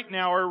body right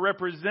now are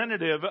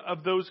representative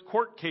of those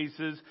court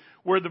cases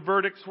where the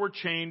verdicts were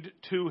chained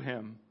to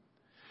him.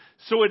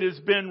 So it has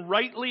been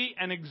rightly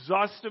and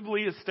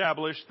exhaustively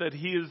established that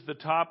he is the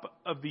top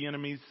of the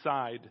enemy's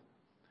side.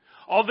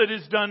 All that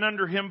is done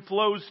under him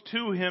flows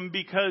to him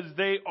because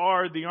they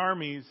are the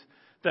armies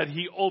that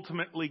he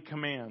ultimately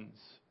commands.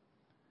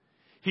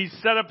 He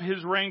set up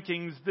his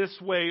rankings this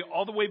way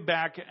all the way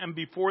back and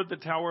before the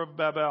Tower of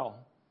Babel.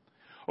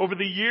 Over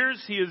the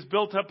years, he has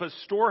built up a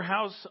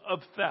storehouse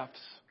of thefts.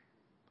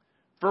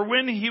 For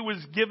when he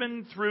was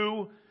given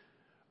through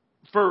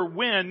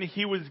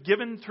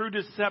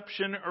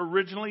deception,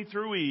 originally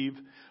through Eve,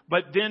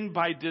 but then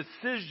by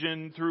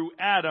decision through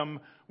Adam,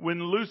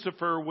 when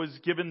Lucifer was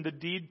given the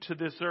deed to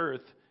this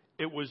earth,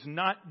 it was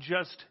not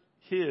just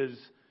his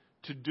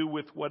to do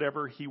with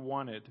whatever he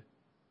wanted.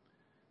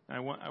 I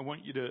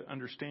want you to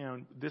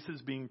understand, this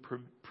is being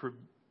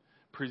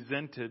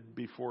presented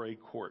before a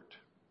court,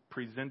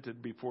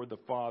 presented before the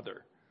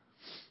Father.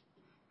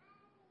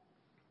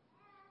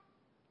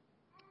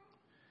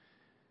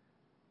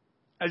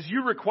 As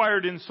you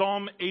required in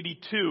Psalm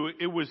 82,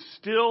 it was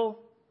still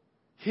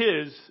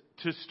his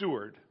to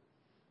steward.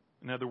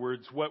 In other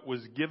words, what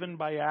was given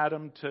by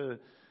Adam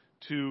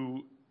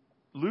to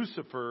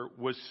Lucifer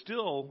was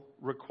still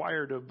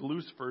required of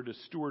Lucifer to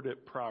steward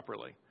it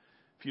properly.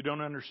 If you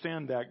don't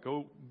understand that,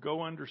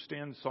 go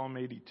understand Psalm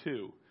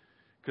 82,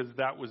 because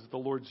that was the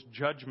Lord's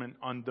judgment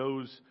on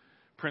those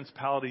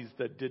principalities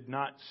that did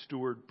not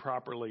steward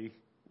properly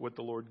what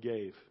the Lord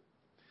gave.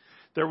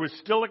 There was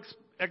still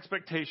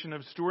expectation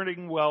of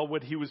stewarding well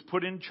what he was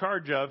put in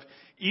charge of,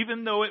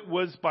 even though it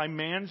was by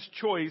man's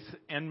choice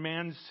and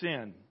man's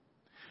sin.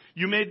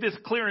 You made this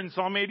clear in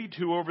Psalm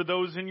 82 over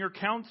those in your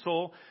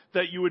council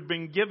that you had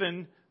been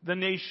given the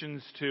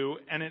nations to,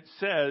 and it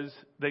says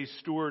they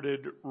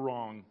stewarded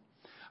wrong.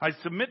 I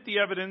submit the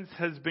evidence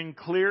has been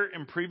clear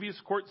in previous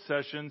court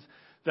sessions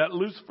that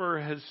Lucifer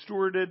has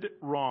stewarded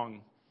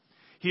wrong.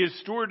 He has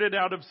stewarded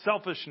out of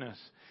selfishness.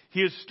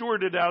 He has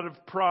stewarded out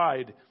of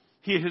pride.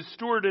 He has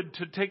stewarded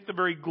to take the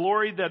very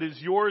glory that is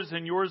yours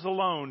and yours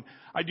alone.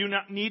 I do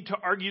not need to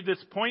argue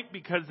this point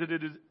because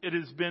it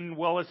has been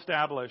well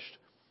established.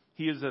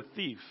 He is a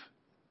thief.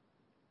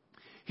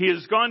 He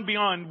has gone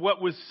beyond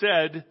what was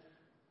said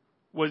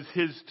was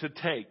his to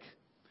take,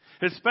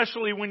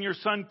 especially when your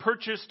son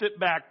purchased it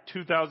back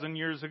 2,000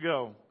 years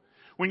ago.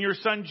 When your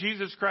son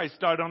Jesus Christ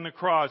died on the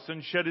cross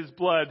and shed his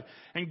blood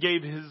and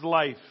gave his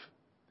life.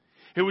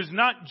 It was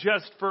not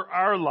just for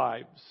our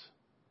lives.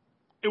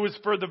 It was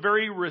for the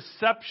very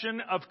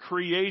reception of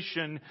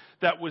creation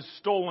that was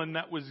stolen,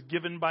 that was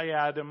given by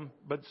Adam,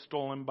 but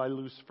stolen by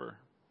Lucifer.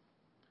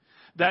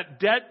 That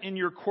debt in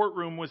your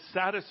courtroom was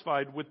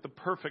satisfied with the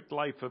perfect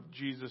life of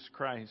Jesus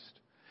Christ.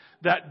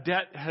 That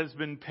debt has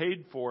been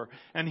paid for,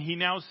 and he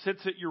now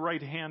sits at your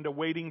right hand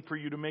awaiting for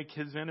you to make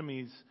his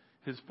enemies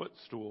his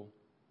footstool.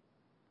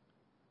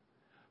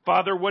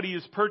 Father, what he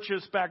has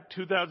purchased back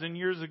 2,000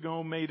 years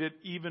ago made it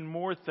even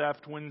more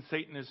theft when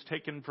Satan is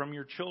taken from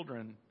your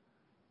children.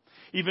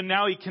 Even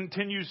now he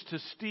continues to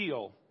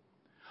steal.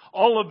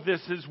 All of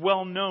this is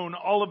well known.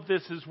 All of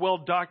this is well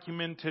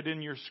documented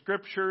in your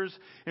scriptures,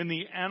 in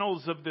the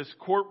annals of this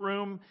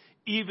courtroom,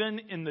 even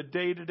in the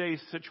day-to-day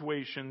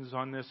situations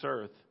on this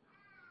earth.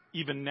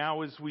 Even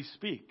now as we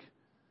speak,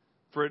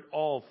 for it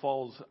all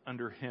falls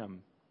under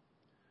him.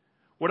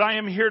 What I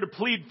am here to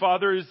plead,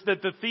 Father, is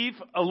that the thief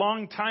a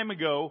long time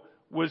ago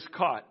was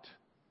caught.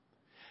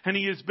 And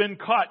he has been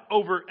caught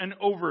over and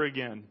over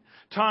again.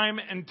 Time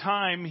and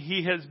time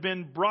he has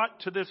been brought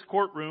to this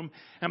courtroom,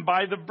 and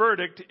by the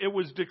verdict it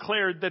was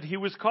declared that he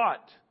was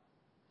caught.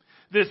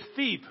 This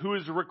thief who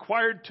is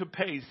required to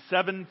pay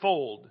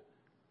sevenfold,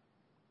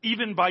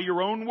 even by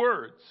your own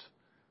words,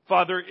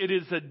 Father, it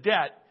is a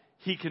debt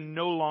he can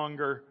no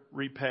longer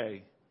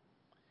repay.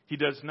 He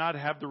does not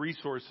have the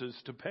resources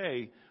to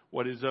pay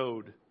what is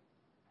owed.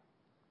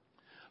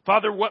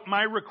 Father, what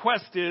my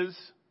request is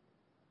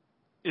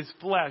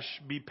flesh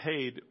be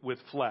paid with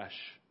flesh.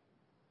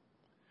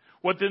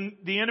 What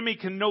the enemy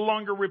can no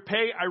longer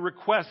repay, I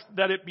request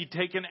that it be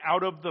taken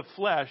out of the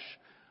flesh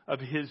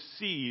of his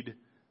seed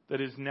that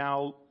is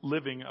now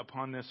living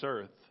upon this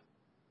earth.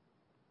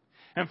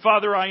 And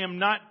Father, I am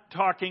not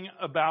talking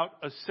about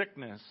a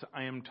sickness.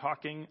 I am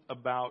talking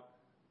about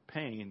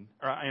pain.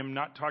 Or I am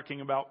not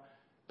talking about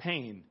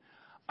pain.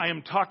 I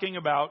am talking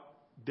about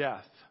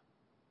death.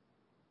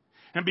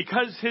 And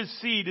because his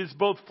seed is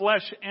both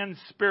flesh and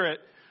spirit,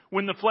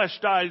 when the flesh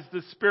dies,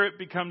 the spirit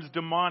becomes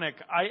demonic.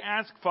 I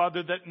ask,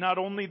 Father, that not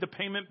only the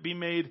payment be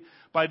made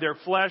by their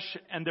flesh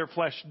and their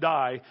flesh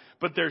die,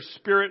 but their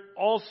spirit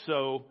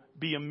also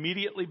be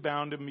immediately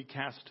bound and be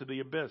cast to the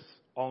abyss,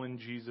 all in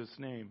Jesus'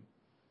 name.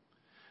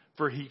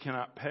 For he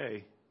cannot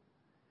pay.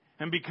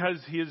 And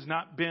because he has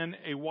not been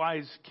a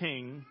wise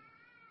king,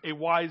 a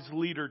wise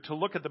leader to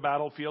look at the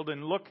battlefield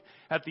and look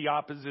at the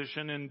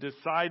opposition and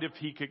decide if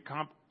he could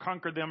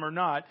conquer them or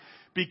not,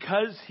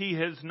 because he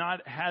has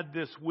not had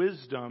this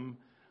wisdom,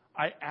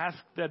 I ask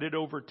that it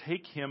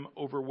overtake him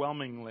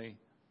overwhelmingly.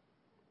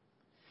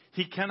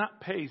 He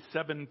cannot pay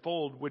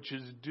sevenfold, which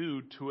is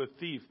due to a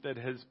thief that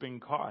has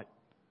been caught.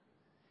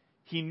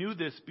 He knew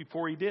this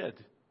before he did.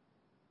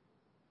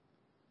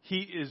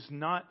 He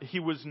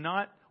was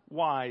not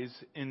wise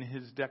in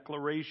his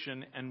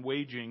declaration and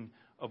waging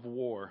of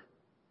war.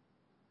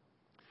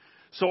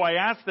 So I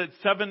ask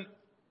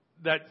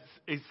that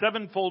a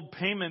sevenfold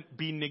payment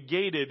be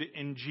negated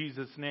in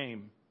Jesus'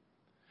 name.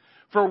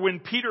 For when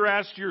Peter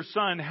asked your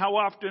son, how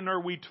often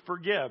are we to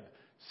forgive?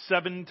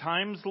 7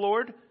 times,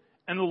 Lord?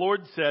 And the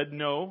Lord said,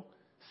 no,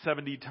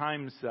 70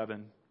 times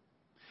 7.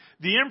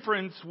 The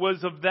inference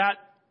was of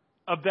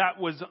that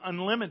was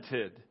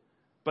unlimited,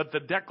 but the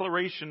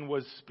declaration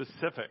was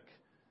specific,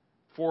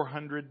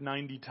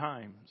 490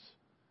 times.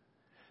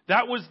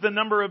 That was the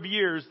number of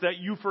years that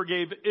you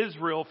forgave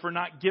Israel for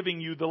not giving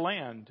you the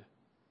land.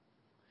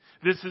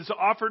 This is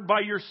offered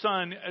by your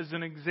son as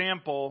an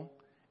example,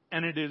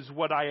 and it is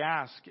what I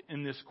ask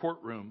in this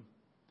courtroom.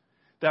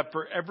 That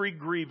for every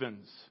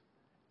grievance,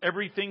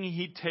 everything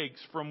he takes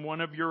from one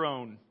of your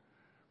own,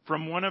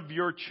 from one of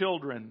your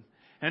children,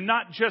 and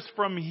not just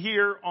from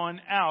here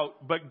on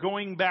out, but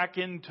going back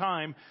in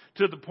time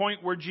to the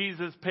point where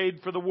Jesus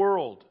paid for the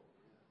world.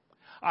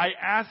 I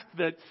ask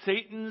that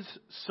Satan's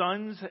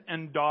sons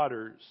and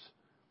daughters,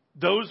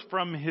 those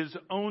from his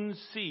own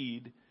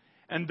seed,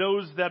 and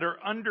those that are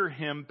under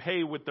him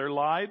pay with their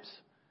lives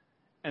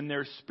and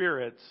their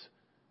spirits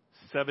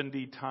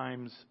 70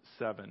 times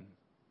 7.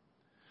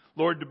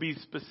 Lord, to be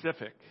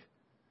specific,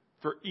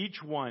 for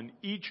each one,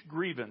 each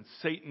grievance,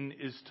 Satan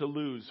is to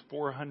lose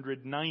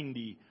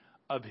 490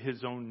 of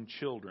his own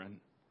children.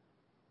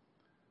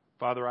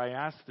 Father, I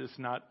ask this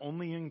not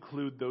only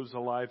include those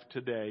alive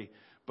today,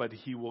 but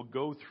he will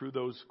go through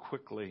those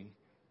quickly.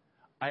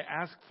 I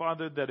ask,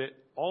 Father, that it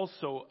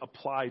also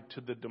apply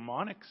to the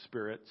demonic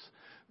spirits,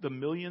 the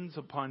millions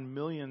upon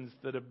millions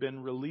that have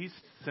been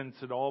released since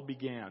it all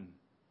began,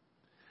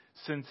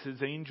 since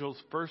his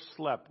angels first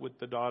slept with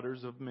the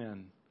daughters of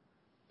men.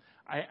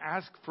 I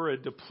ask for a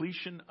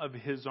depletion of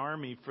his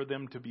army, for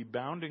them to be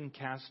bound and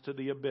cast to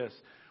the abyss,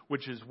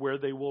 which is where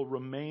they will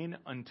remain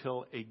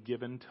until a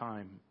given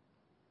time.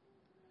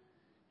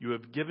 You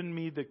have given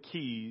me the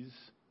keys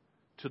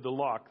to the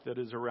lock that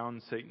is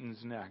around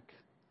Satan's neck.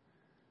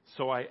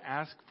 So I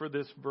ask for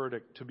this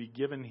verdict to be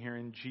given here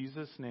in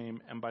Jesus'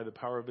 name and by the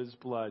power of his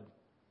blood.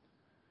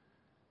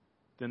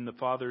 Then the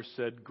Father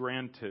said,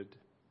 "Granted."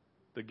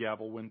 The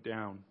gavel went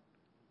down.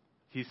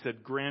 He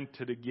said,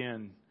 "Granted"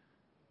 again.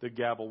 The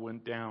gavel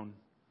went down.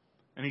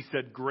 And he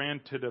said,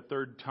 "Granted" a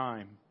third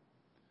time.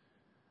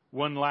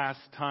 One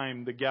last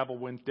time, the gavel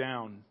went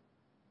down.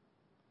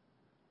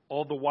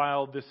 All the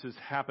while this is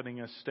happening,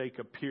 a stake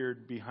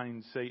appeared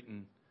behind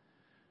Satan.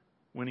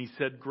 When he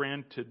said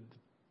 "granted"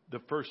 the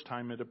first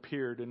time, it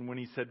appeared. And when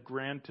he said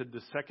 "granted"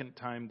 the second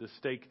time, the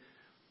stake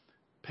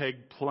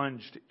peg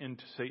plunged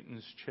into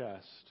Satan's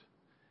chest.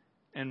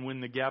 And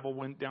when the gavel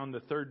went down the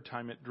third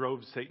time, it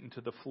drove Satan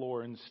to the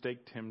floor and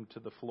staked him to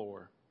the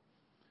floor.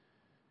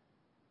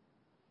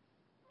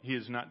 He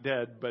is not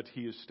dead, but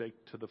he is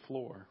staked to the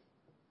floor.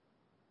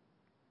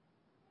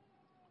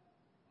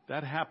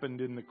 That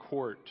happened in the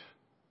court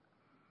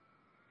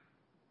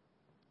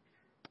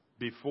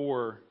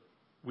before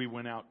we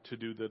went out to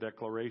do the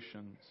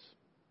declarations.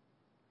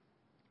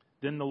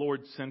 Then the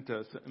Lord sent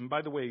us. And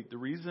by the way, the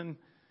reason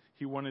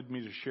he wanted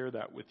me to share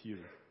that with you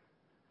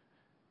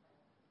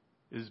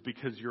is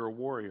because you're a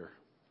warrior.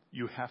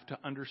 You have to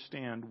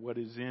understand what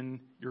is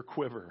in your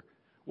quiver,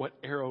 what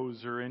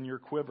arrows are in your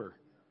quiver,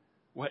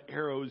 what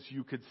arrows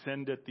you could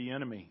send at the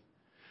enemy.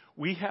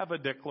 We have a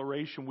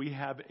declaration, we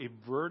have a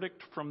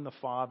verdict from the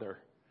Father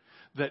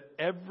that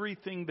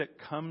everything that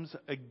comes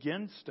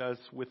against us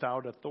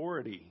without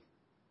authority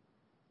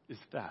is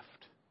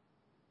theft.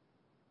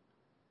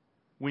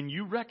 When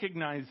you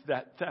recognize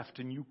that theft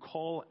and you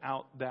call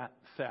out that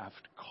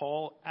theft,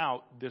 call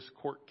out this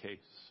court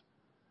case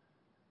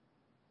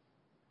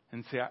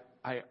and say,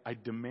 I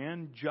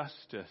demand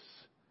justice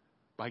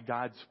by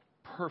God's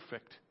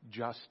perfect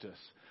justice,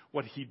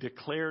 what he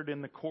declared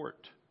in the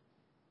court.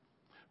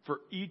 For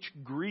each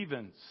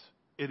grievance,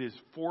 it is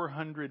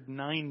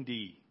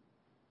 490.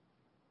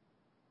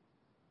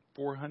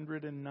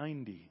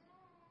 490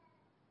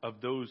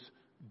 of those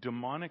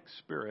demonic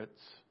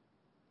spirits,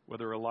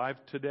 whether alive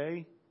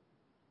today,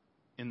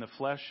 in the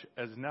flesh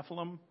as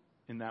Nephilim,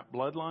 in that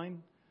bloodline,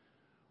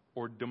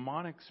 or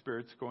demonic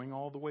spirits going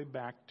all the way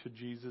back to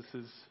Jesus'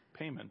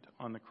 payment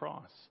on the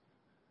cross.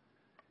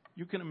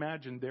 You can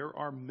imagine there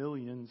are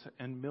millions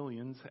and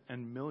millions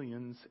and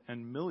millions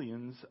and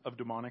millions of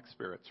demonic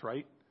spirits,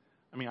 right?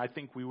 I mean, I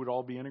think we would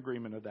all be in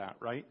agreement of that,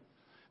 right?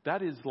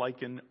 That is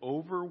like an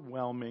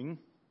overwhelming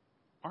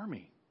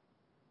army.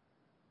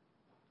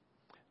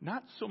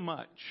 Not so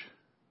much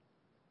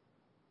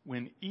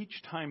when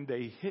each time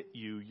they hit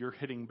you, you're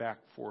hitting back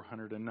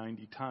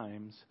 490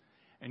 times,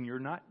 and you're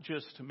not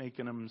just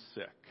making them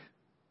sick.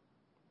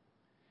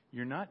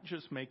 You're not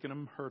just making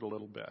them hurt a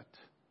little bit.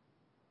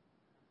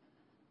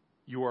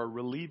 You are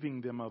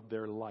relieving them of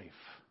their life.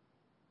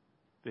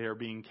 They are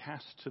being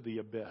cast to the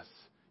abyss.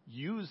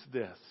 Use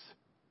this.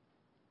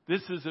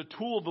 This is a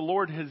tool the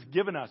Lord has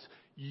given us.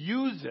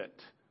 Use it.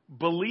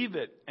 Believe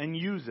it and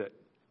use it.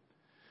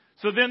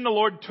 So then the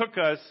Lord took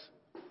us,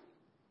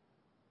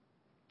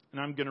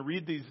 and I'm going to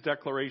read these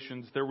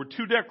declarations. There were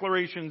 2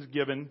 declarations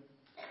given.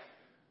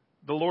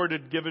 The Lord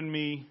had given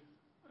me,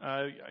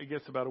 I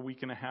guess about a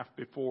week and a half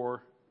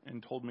before,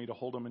 and told me to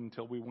hold them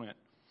until we went.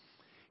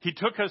 He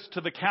took us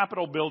to the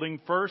Capitol building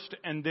first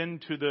and then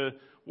to the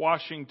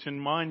Washington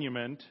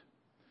Monument.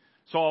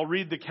 So I'll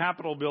read the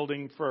Capitol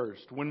building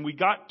first. When we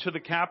got to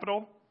the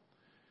Capitol,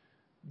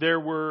 there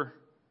were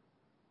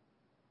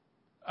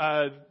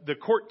the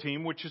court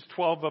team, which is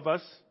 12 of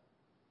us,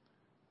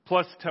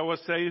 plus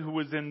Tawase, who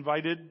was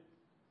invited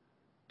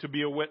to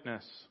be a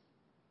witness.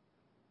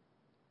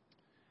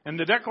 And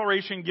the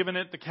declaration given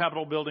at the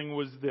Capitol building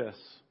was this.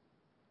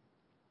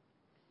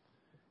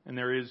 And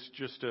there is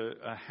just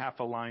a half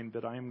a line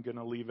that I am going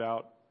to leave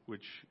out,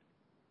 which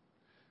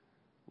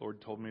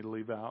Lord told me to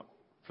leave out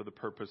for the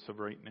purpose of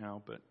right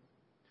now. But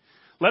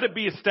let it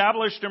be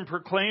established and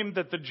proclaimed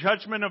that the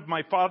judgment of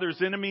my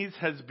Father's enemies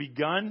has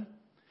begun,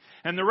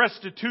 and the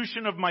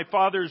restitution of my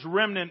Father's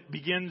remnant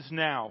begins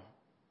now.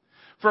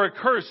 For a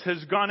curse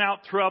has gone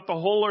out throughout the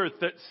whole earth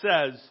that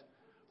says,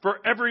 For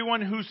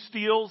everyone who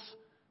steals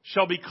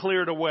shall be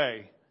cleared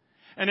away,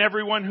 and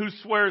everyone who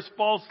swears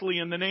falsely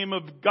in the name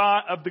of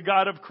God, of the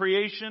God of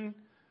creation,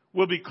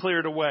 will be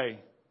cleared away.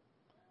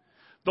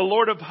 The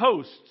Lord of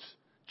hosts,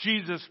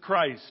 Jesus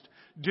Christ,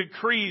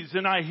 decrees,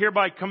 and I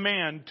hereby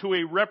command to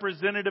a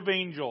representative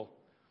angel,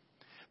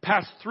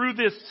 pass through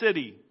this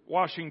city,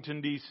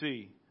 Washington,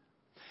 D.C.,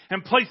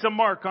 and place a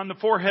mark on the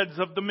foreheads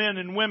of the men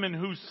and women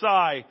who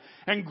sigh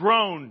and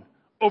groan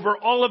over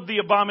all of the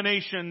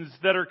abominations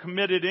that are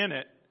committed in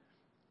it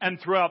and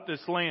throughout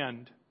this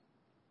land.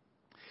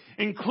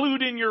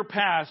 Include in your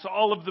pass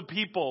all of the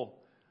people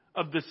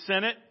of the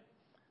Senate,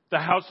 the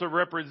House of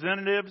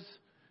Representatives,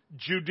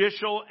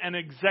 judicial and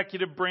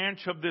executive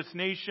branch of this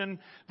nation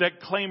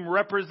that claim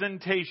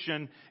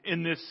representation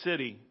in this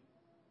city.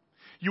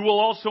 You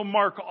will also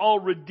mark all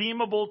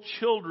redeemable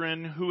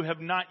children who have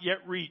not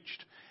yet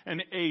reached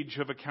an age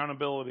of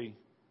accountability.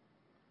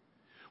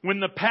 When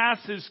the pass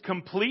is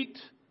complete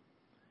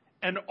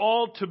and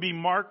all to be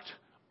marked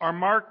are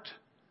marked,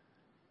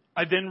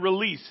 I then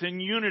release in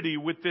unity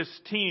with this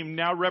team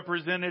now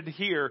represented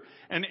here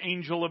an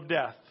angel of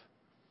death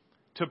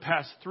to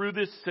pass through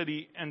this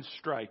city and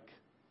strike.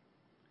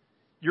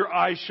 Your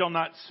eyes shall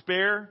not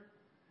spare,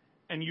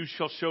 and you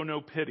shall show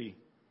no pity.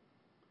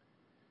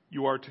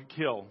 You are to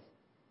kill.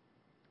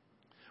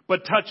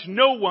 But touch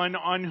no one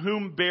on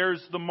whom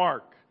bears the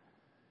mark.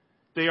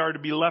 They are to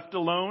be left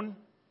alone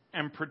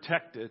and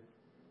protected.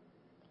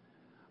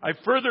 I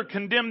further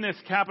condemn this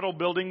Capitol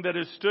building that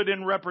has stood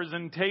in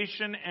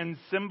representation and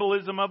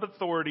symbolism of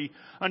authority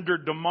under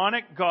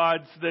demonic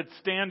gods that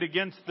stand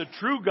against the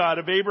true God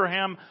of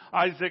Abraham,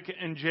 Isaac,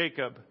 and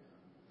Jacob.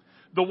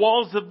 The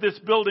walls of this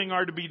building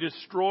are to be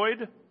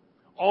destroyed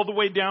all the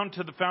way down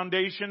to the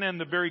foundation, and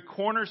the very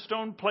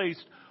cornerstone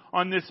placed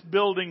on this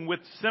building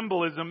with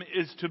symbolism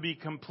is to be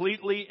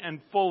completely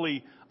and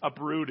fully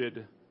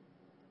uprooted.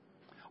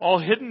 All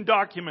hidden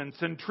documents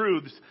and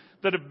truths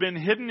that have been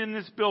hidden in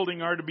this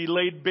building are to be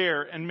laid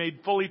bare and made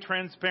fully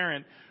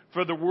transparent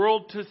for the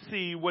world to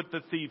see what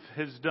the thief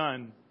has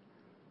done.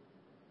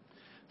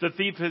 The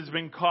thief has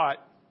been caught,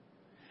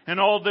 and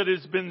all that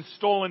has been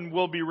stolen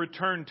will be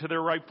returned to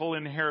their rightful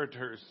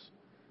inheritors.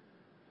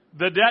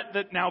 The debt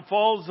that now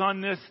falls on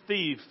this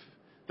thief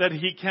that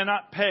he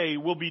cannot pay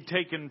will be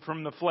taken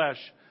from the flesh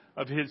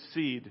of his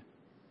seed.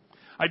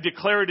 I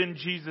declare it in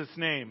Jesus'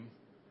 name.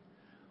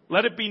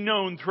 Let it be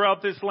known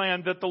throughout this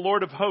land that the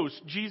Lord of hosts,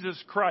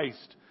 Jesus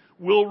Christ,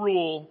 will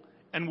rule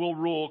and will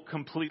rule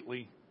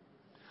completely.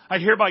 I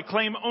hereby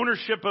claim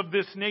ownership of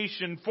this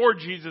nation for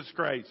Jesus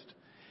Christ,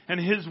 and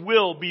His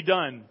will be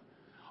done.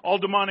 All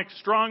demonic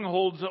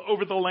strongholds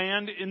over the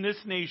land in this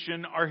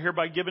nation are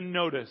hereby given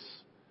notice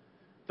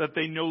that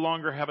they no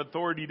longer have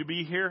authority to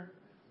be here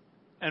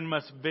and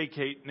must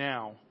vacate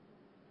now.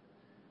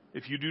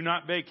 If you do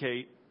not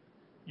vacate,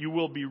 you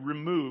will be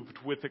removed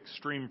with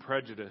extreme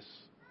prejudice.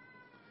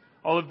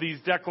 All of these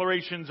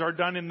declarations are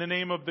done in the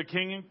name of the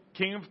King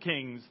of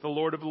Kings, the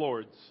Lord of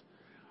Lords,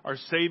 our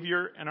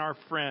Savior and our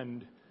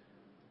friend,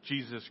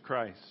 Jesus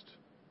Christ.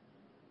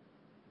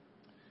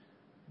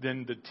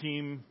 Then the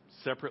team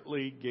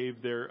separately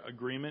gave their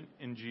agreement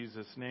in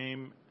Jesus'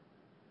 name,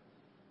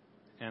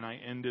 and I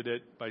ended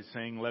it by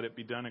saying, let it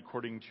be done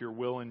according to your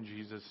will in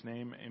Jesus'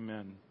 name,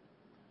 amen.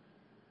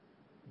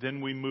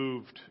 Then we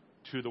moved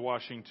to the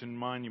Washington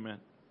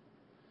Monument.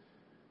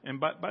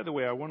 And by the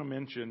way, I want to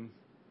mention,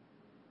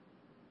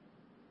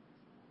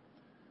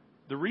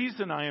 the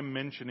reason I am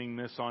mentioning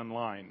this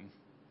online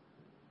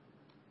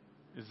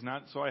is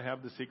not so I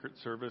have the Secret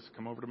Service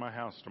come over to my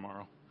house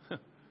tomorrow.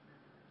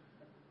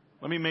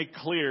 Let me make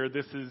clear,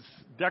 this is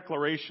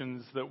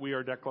declarations that we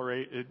are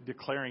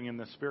declaring in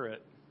the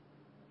Spirit,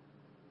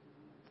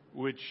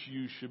 which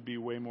you should be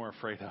way more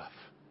afraid of.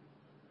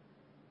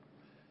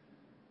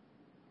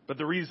 But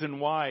the reason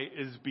why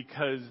is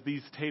because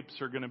these tapes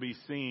are going to be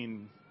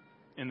seen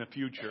in the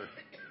future.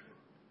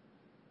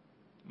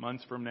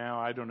 Months from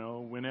now, I don't know,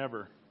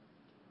 whenever.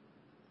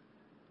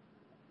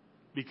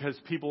 Because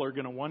people are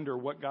going to wonder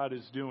what God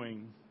is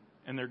doing,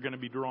 and they're going to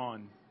be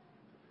drawn.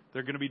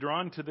 They're going to be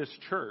drawn to this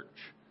church.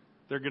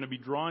 They're going to be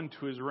drawn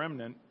to His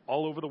remnant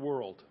all over the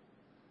world.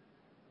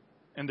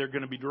 And they're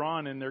going to be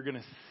drawn, and they're going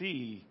to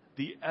see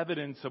the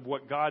evidence of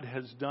what God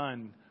has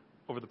done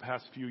over the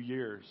past few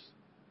years.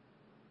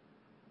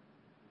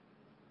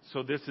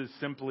 So this is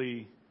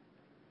simply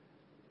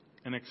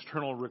an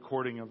external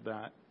recording of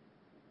that.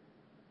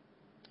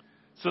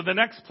 So the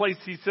next place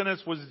He sent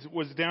us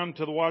was down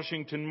to the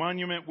Washington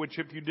Monument, which,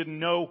 if you didn't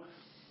know,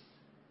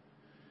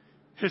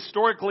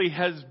 historically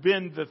has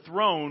been the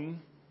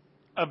throne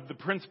of the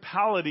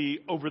principality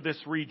over this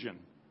region.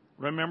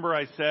 Remember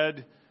I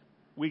said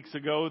weeks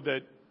ago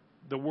that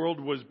the world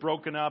was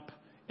broken up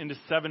into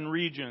 7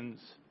 regions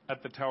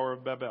at the Tower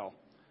of Babel.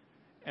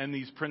 And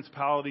these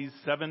principalities,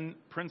 7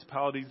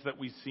 principalities that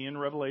we see in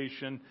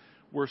Revelation,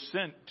 were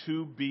sent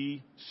to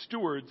be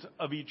stewards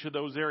of each of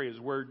those areas.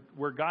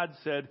 Where God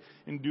said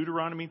in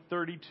Deuteronomy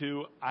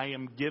 32, I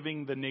am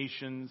giving the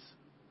nations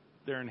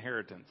their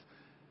inheritance.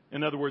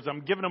 In other words,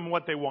 I'm giving them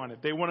what they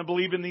wanted. They want to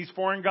believe in these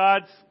foreign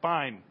gods?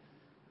 Fine.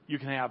 You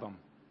can have them.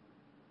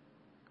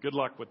 Good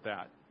luck with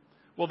that.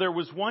 Well, there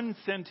was one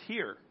sent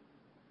here.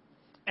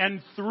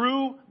 And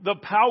through the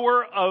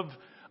power of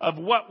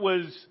what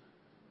was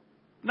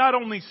not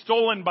only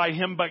stolen by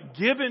him, but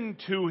given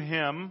to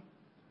him,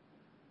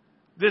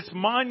 this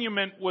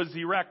monument was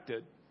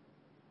erected.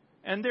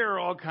 And there are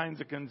all kinds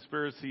of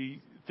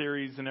conspiracy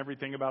theories and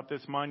everything about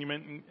this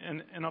monument.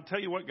 And I'll tell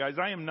you what, guys,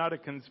 I am not a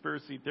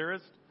conspiracy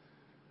theorist.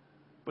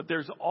 But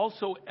there's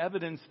also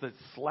evidence that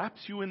slaps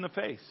you in the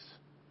face.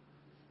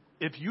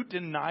 If you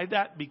deny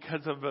that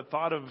because of a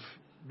thought of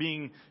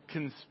being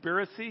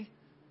conspiracy,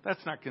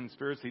 that's not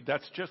conspiracy.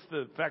 That's just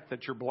the fact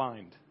that you're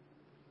blind.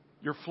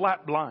 You're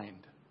flat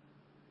blind.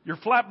 You're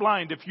flat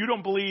blind if you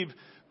don't believe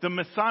the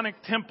Masonic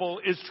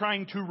temple is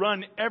trying to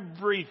run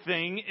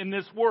everything in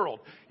this world.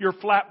 You're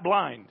flat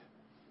blind.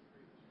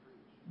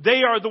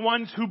 They are the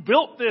ones who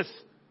built this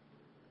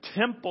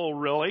temple,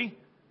 really,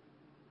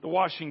 the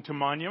Washington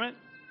Monument.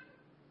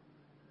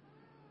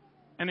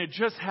 And it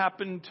just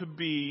happened to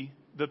be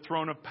the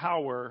throne of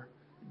power.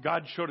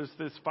 God showed us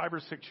this 5 or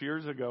 6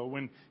 years ago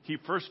when he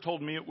first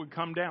told me it would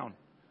come down.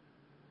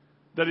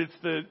 That it's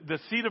the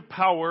seat of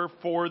power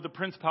for the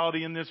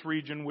principality in this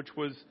region, which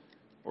was,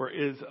 or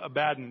is,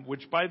 Abaddon.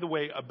 Which, by the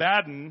way,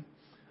 Abaddon,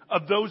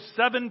 of those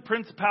 7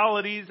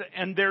 principalities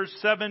and there's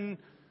 7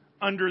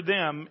 under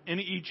them in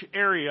each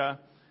area,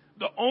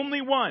 the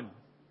only one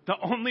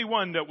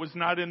that was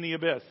not in the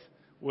abyss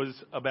was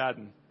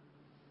Abaddon.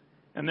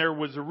 And there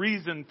was a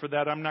reason for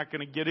that I'm not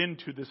going to get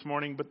into this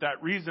morning, but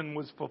that reason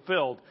was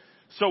fulfilled.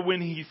 So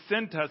when he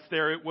sent us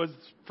there, it was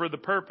for the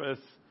purpose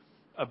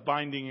of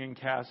binding and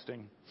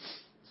casting.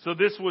 So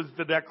this was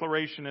the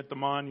declaration at the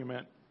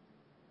monument.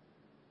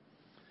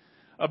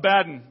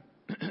 Abaddon,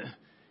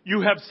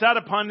 you have sat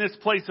upon this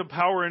place of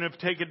power and have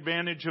taken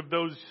advantage of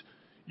those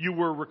you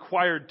were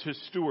required to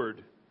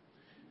steward.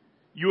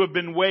 You have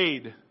been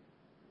weighed,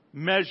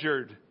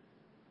 measured,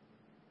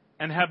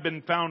 and have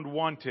been found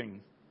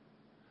wanting.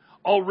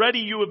 Already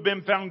you have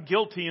been found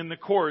guilty in the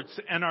courts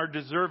and are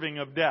deserving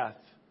of death.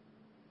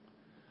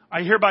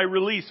 I hereby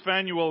release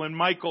Phanuel and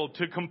Michael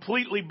to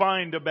completely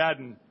bind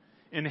Abaddon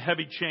in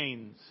heavy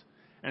chains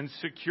and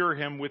secure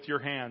him with your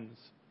hands.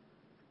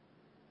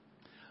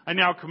 I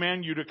now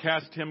command you to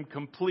cast him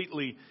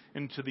completely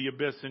into the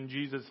abyss in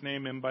Jesus'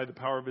 name and by the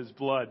power of his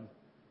blood.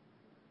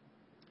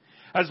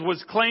 As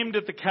was claimed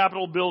at the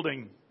Capitol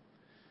building,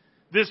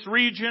 this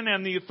region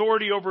and the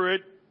authority over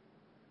it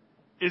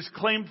is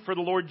claimed for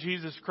the Lord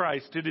Jesus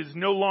Christ. It is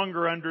no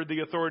longer under the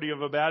authority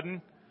of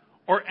Abaddon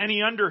or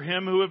any under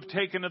him who have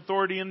taken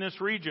authority in this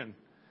region.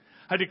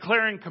 I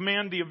declare and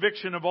command the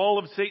eviction of all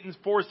of Satan's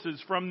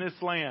forces from this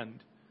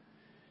land.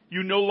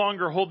 You no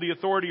longer hold the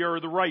authority or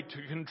the right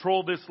to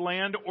control this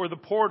land or the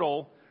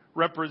portal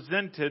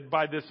represented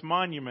by this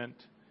monument.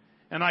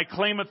 And I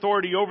claim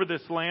authority over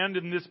this land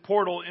and this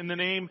portal in the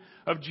name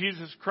of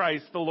Jesus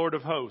Christ, the Lord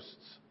of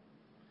hosts.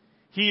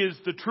 He is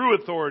the true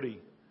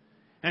authority,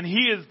 and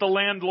he is the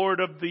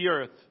landlord of the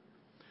earth.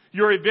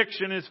 Your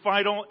eviction is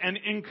final and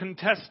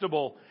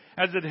incontestable,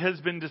 as it has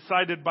been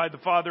decided by the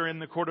Father in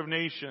the court of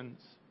nations.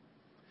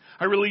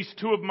 I release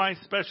 2 of my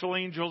special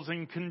angels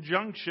in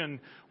conjunction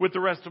with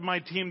the rest of my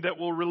team that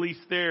will release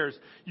theirs.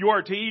 You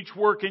are to each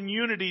work in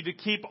unity to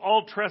keep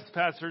all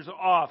trespassers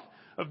off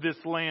of this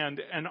land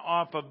and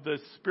off of the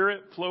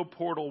spirit flow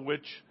portal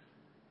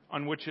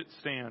on which it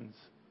stands.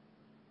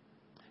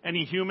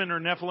 Any human or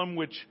Nephilim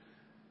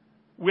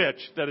which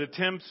that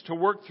attempts to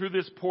work through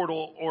this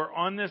portal or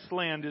on this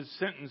land is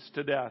sentenced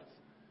to death.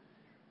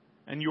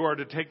 And you are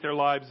to take their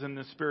lives, and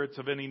the spirits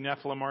of any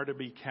Nephilim are to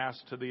be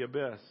cast to the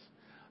abyss.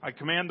 I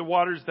command the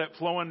waters that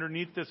flow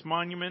underneath this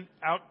monument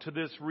out to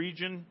this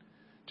region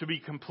to be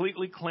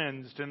completely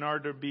cleansed and are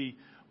to be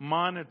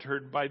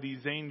monitored by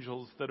these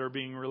angels that are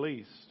being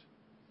released.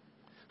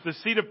 The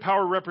seat of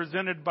power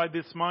represented by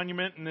this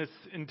monument in this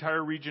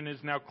entire region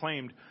is now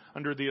claimed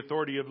under the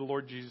authority of the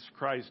Lord Jesus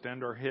Christ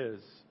and are his.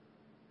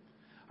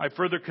 I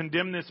further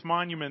condemn this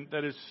monument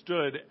that has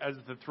stood as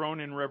the throne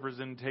in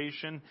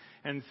representation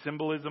and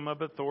symbolism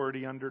of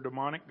authority under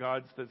demonic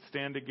gods that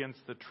stand against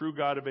the true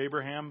God of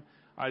Abraham,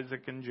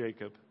 Isaac, and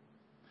Jacob.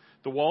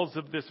 The walls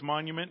of this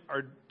monument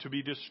are to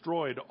be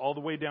destroyed all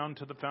the way down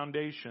to the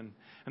foundation,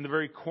 and the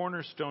very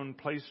cornerstone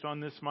placed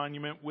on this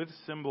monument with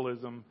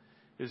symbolism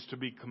is to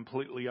be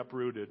completely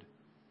uprooted.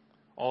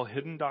 All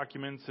hidden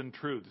documents and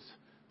truths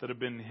that have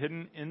been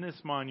hidden in this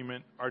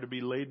monument are to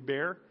be laid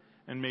bare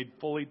and made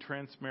fully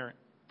transparent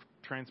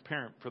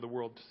for the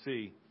world to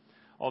see.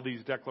 All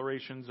these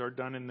declarations are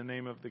done in the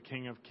name of the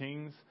King of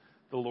Kings,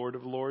 the Lord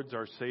of Lords,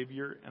 our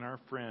Savior and our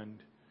friend,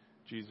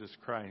 Jesus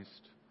Christ.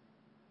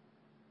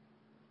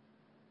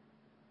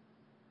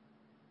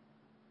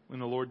 When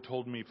the Lord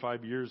told me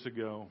 5 years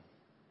ago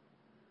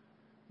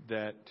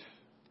that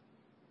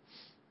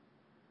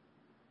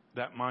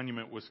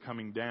monument was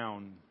coming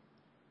down,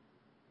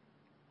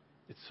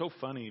 it's so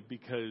funny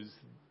because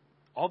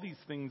all these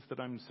things that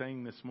I'm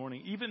saying this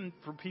morning, even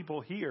for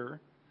people here,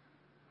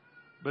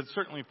 but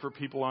certainly for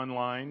people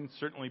online,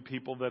 certainly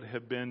people that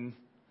have been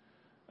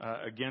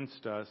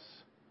against us,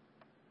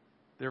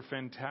 They're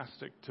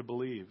fantastic to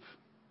believe.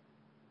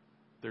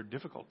 They're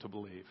difficult to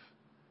believe.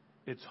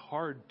 It's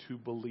hard to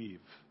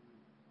believe.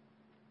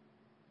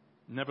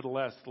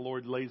 Nevertheless, the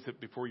Lord lays it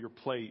before your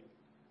plate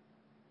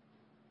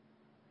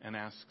and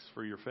asks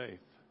for your faith.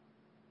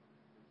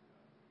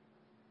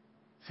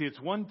 See,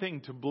 it's one thing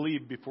to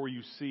believe before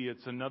you see.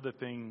 It's another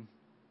thing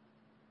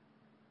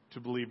to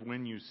believe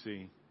when you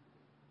see.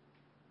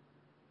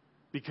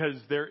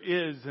 Because there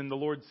is, and the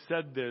Lord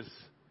said this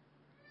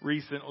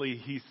recently,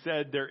 He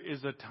said there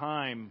is a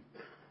time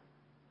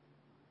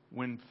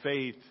when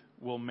faith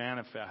will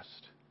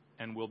manifest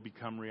and will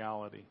become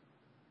reality.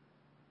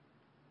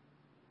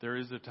 There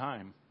is a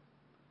time.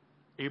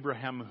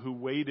 Abraham, who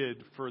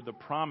waited for the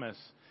promise,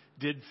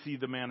 did see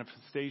the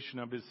manifestation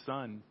of his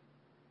son.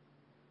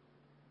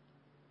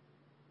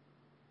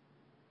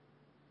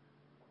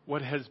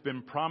 What has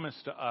been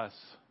promised to us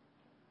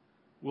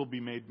will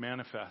be made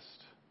manifest.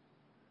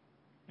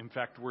 In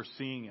fact, we're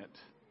seeing it.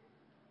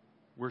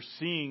 We're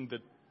seeing the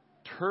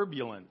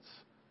turbulence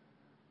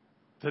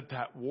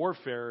that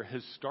warfare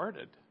has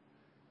started.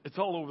 It's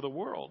all over the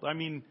world. I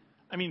mean,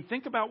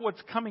 think about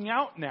what's coming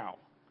out now.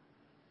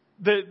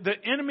 The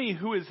enemy,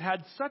 who has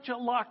had such a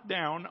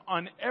lockdown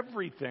on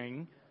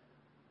everything,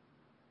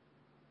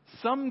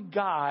 some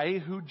guy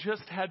who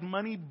just had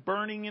money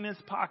burning in his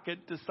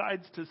pocket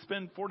decides to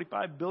spend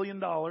 $45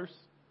 billion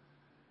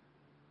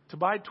to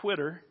buy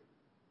Twitter.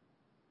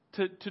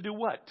 To do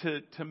what?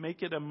 To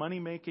make it a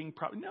money-making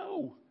problem?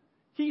 No.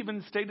 He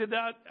even stated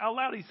that out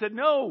loud. He said,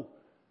 no,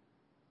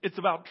 it's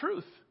about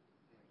truth.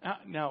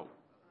 Now,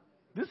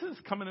 this is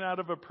coming out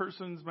of a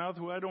person's mouth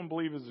who I don't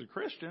believe is a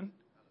Christian.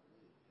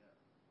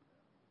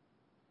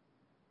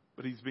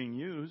 But he's being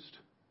used.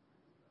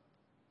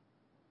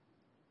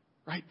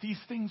 Right? These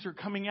things are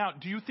coming out.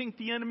 Do you think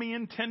the enemy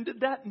intended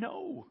that?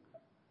 No.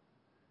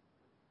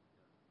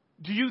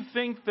 Do you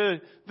think the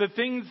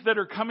things that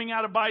are coming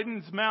out of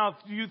Biden's mouth,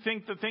 do you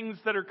think the things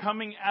that are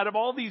coming out of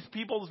all these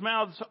people's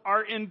mouths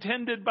are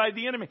intended by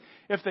the enemy?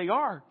 If they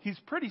are, he's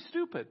pretty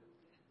stupid.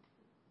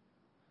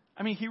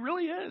 I mean, he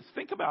really is.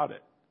 Think about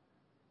it.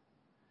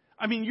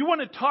 I mean, you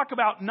want to talk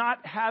about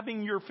not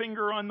having your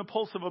finger on the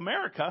pulse of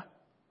America.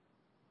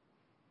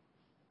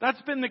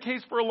 That's been the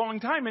case for a long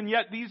time, and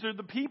yet these are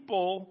the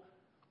people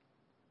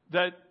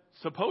that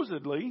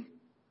supposedly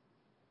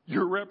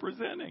you're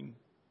representing.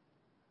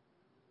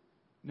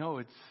 No,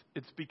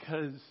 it's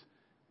because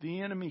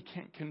the enemy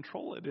can't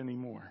control it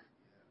anymore.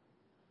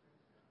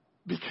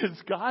 Because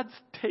God's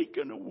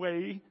taken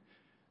away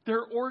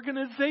their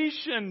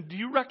organization. Do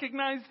you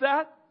recognize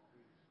that?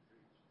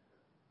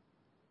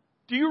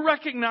 Do you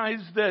recognize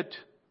that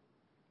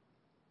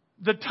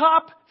the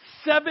top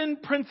 7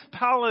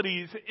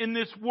 principalities in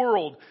this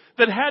world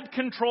that had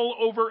control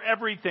over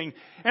everything,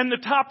 and the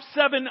top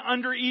 7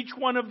 under each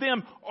one of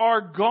them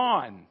are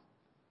gone?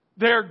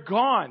 They're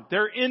gone.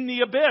 They're in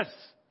the abyss.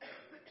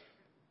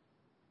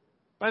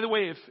 By the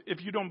way,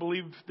 if you don't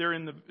believe they're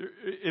in the,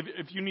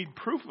 if you need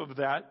proof of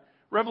that,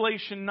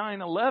 Revelation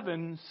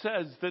 9:11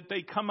 says that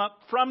they come up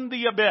from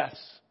the abyss.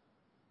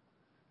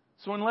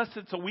 So unless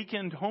it's a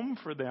weekend home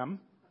for them,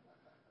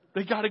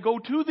 they got to go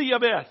to the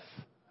abyss.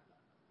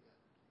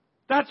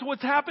 That's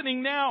what's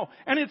happening now.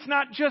 And it's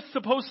not just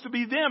supposed to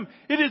be them.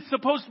 It is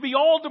supposed to be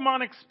all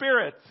demonic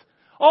spirits,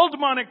 all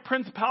demonic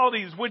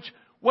principalities, which,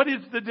 what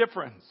is the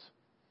difference?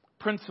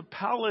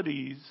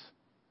 Principalities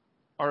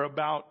are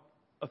about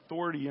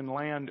authority and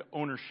land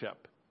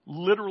ownership.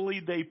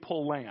 Literally, they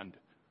pull land.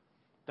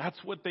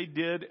 That's what they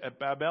did at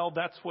Babel.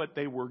 That's what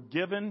they were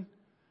given.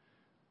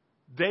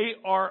 They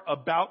are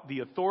about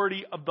the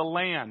authority of the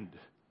land.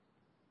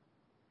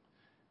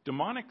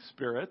 Demonic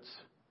spirits,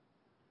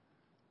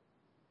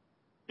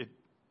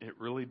 it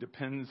really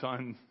depends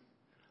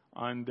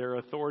on their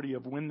authority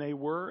of when they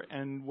were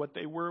and what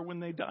they were when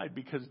they died.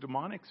 Because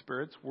demonic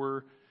spirits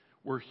were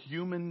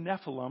human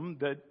Nephilim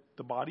that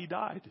the body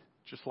died.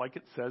 Just like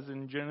it says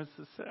in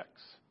Genesis 6.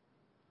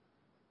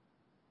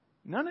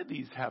 None of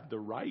these have the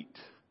right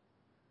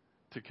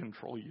to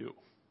control you.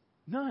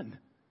 None.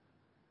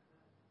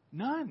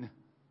 None.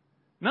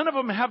 None of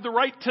them have the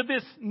right to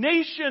this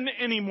nation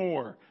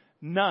anymore.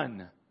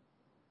 None.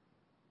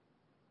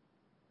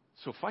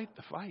 So fight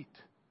the fight.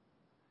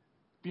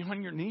 Be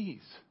on your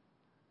knees.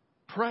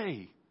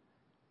 Pray.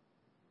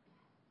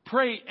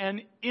 Pray,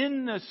 and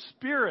in the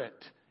Spirit,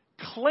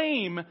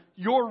 claim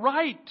your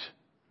right.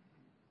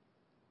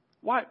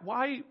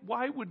 Why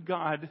would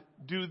God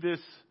do this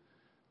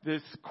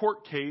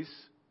court case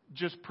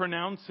just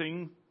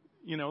pronouncing,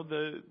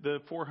 the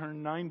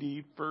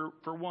 490 for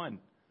one?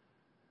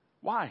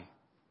 Why?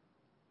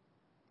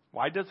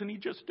 Why doesn't He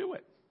just do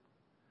it?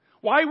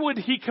 Why would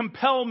He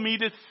compel me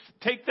to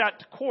take that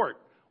to court?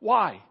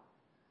 Why?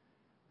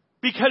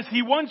 Because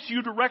He wants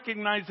you to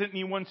recognize it and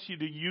He wants you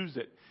to use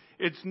it.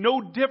 It's no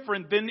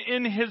different than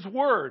in His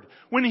Word.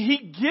 When He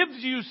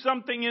gives you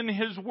something in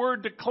His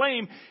Word to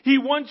claim, He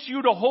wants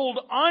you to hold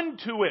on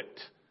to it,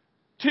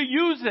 to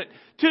use it,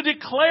 to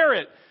declare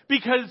it.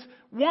 Because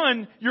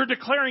 1, you're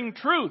declaring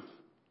truth.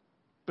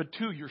 But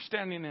 2, you're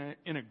standing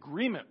in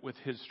agreement with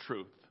His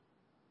truth.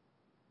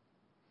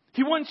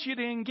 He wants you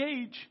to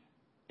engage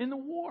in the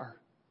war.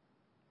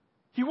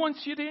 He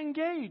wants you to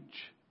engage.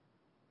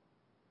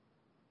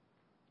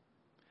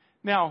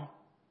 Now,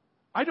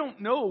 I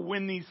don't know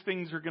when these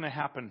things are going to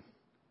happen.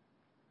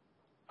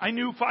 I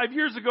knew 5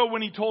 years ago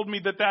when he told me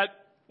that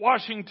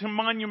Washington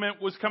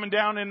Monument was coming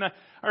down, and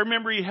I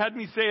remember he had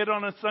me say it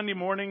on a Sunday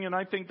morning, and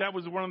I think that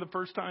was one of the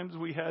first times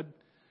we had,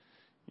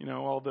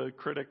 all the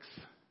critics,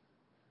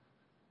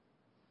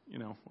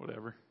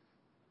 whatever.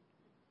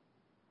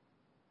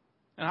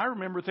 And I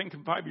remember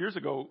thinking 5 years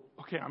ago,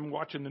 okay, I'm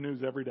watching the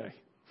news every day.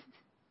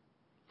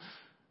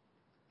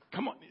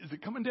 Come on, is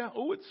it coming down?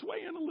 Oh, it's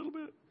swaying a little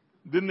bit.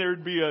 Then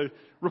there'd be a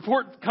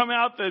report come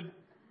out that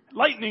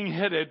lightning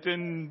hit it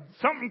and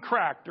something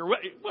cracked or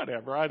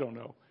whatever. I don't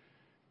know.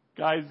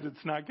 Guys,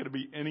 it's not going to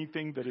be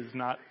anything that is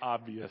not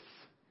obvious.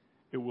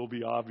 It will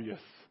be obvious.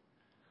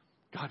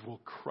 God will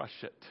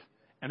crush it,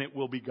 and it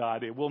will be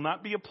God. It will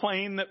not be a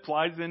plane that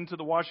flies into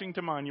the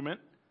Washington Monument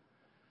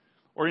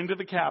or into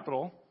the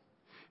Capitol.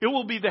 It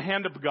will be the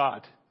hand of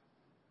God.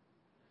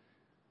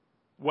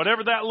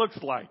 Whatever that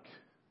looks like,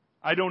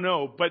 I don't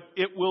know, but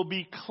it will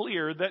be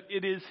clear that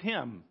it is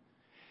Him.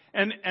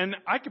 And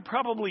I could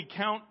probably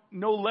count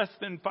no less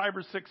than 5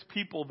 or 6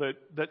 people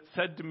that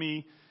said to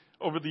me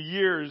over the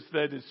years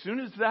that as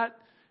soon as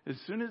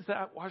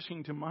that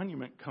Washington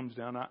Monument comes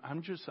down,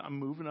 I'm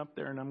moving up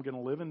there and I'm going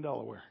to live in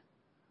Delaware.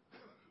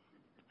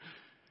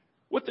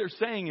 What they're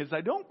saying is, I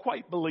don't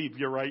quite believe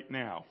you right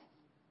now.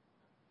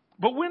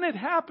 But when it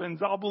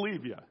happens, I'll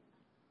believe you.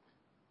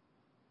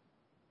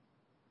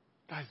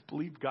 Guys,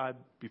 believe God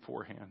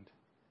beforehand.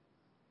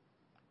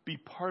 Be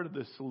part of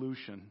the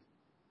solution.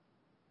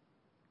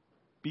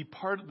 Be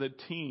part of the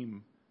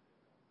team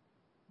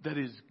that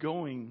is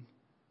going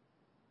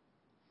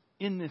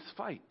in this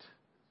fight.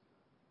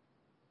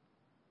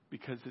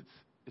 Because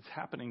it's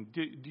happening.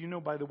 Do you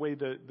know, by the way,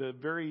 the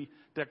very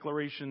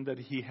declaration that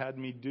he had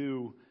me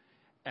do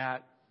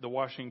at the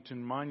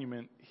Washington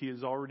Monument, he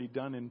has already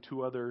done in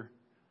 2 other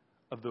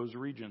of those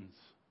regions.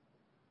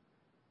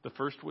 The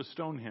first was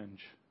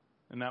Stonehenge,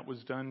 and that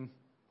was done,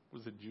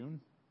 was it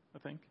June, I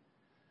think?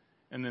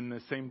 And then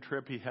the same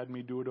trip he had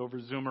me do it over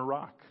Zuma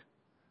Rock,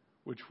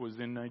 which was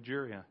in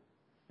Nigeria.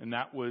 And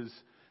that was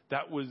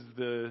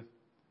the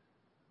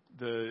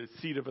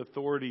seat of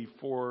authority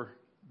for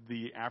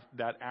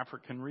that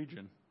African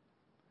region.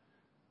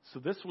 So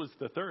this was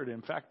the third.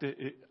 In fact,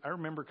 I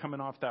remember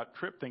coming off that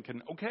trip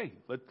thinking, okay,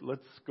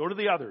 let's go to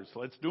the others.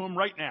 Let's do them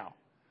right now.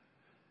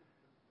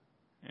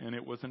 And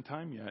it wasn't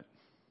time yet.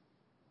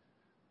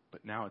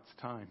 But now it's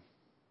time.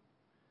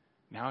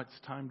 Now it's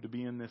time to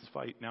be in this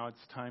fight. Now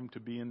it's time to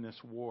be in this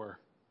war.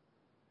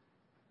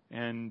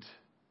 And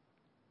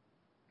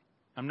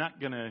I'm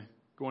not going to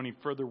go any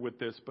further with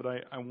this, but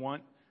I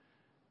want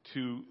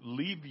to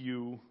leave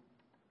you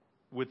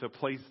with a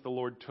place the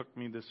Lord took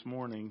me this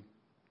morning.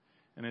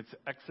 And it's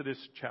Exodus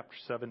chapter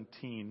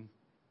 17.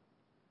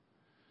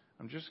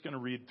 I'm just going to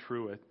read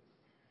through it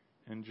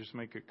and just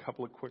make a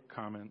couple of quick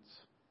comments.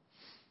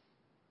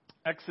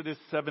 Exodus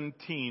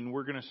 17,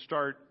 we're going to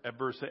start at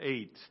verse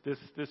 8.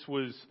 This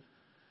was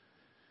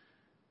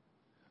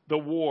the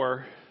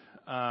war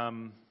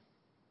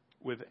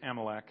with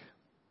Amalek.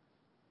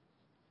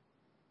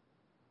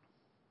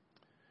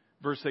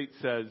 Verse 8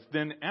 says,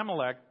 Then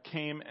Amalek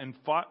came and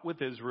fought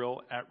with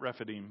Israel at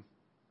Rephidim.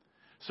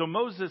 So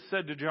Moses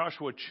said to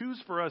Joshua,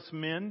 Choose for us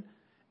men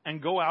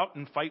and go out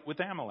and fight with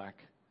Amalek.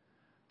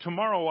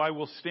 Tomorrow I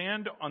will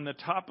stand on the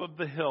top of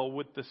the hill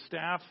with the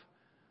staff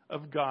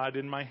of God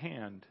in my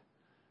hand.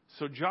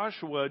 So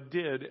Joshua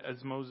did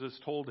as Moses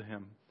told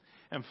him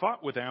and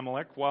fought with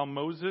Amalek while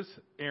Moses,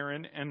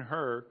 Aaron, and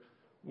Hur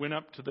went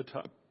up to the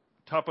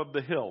top of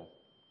the hill.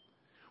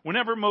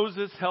 Whenever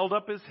Moses held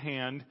up his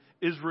hand,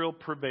 Israel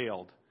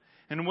prevailed.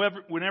 And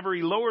whenever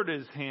he lowered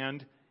his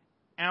hand,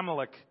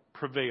 Amalek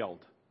prevailed.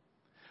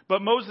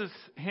 But Moses'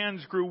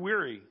 hands grew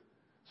weary.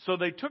 So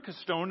they took a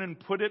stone and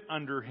put it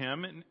under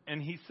him,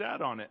 and he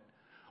sat on it,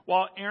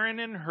 while Aaron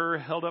and Hur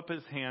held up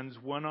his hands,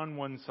 one on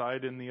one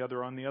side and the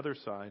other on the other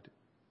side.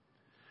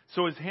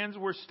 So his hands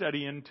were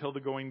steady until the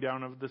going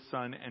down of the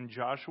sun, and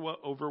Joshua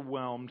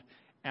overwhelmed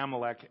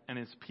Amalek and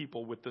his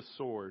people with the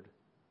sword.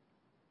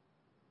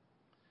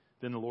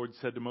 Then the Lord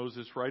said to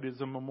Moses, Write as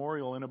a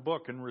memorial in a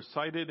book and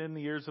recite it in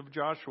the ears of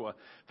Joshua,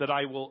 that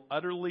I will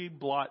utterly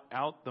blot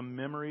out the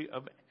memory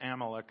of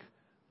Amalek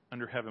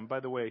under heaven.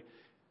 By the way,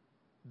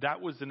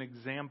 that was an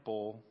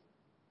example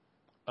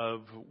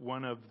of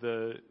one of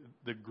the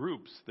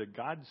groups that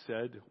God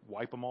said,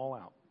 wipe them all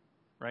out.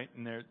 Right?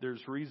 And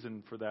there's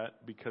reason for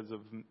that because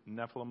of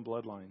Nephilim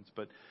bloodlines.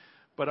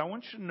 But I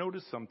want you to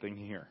notice something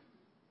here.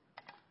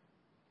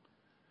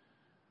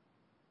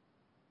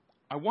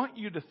 I want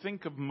you to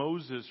think of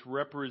Moses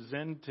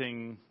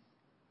representing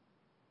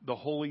the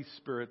Holy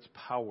Spirit's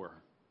power.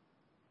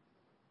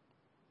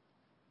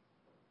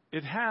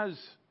 It has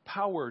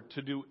power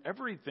to do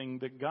everything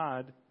that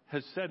God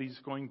has said He's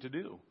going to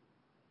do.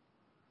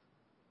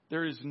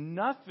 There is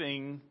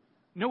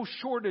no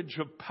shortage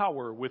of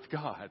power with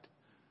God.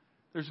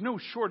 There's no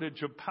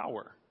shortage of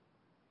power.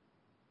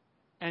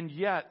 And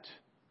yet,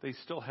 they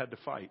still had to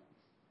fight.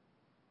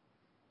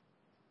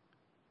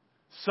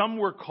 Some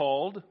were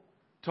called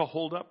to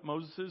hold up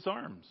Moses'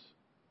 arms.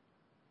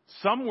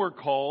 Some were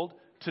called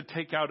to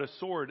take out a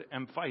sword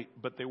and fight,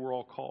 but they were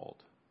all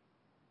called.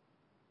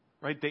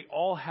 Right? They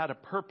all had a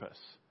purpose.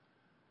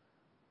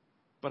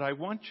 But I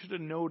want you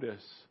to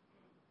notice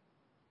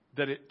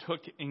that it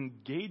took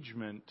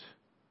engagement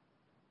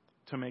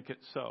to make it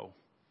so.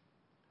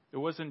 It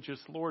wasn't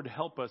just, Lord,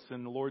 help us,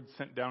 and the Lord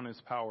sent down his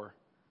power.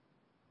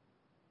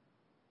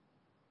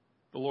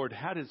 The Lord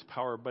had his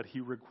power, but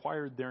he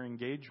required their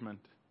engagement.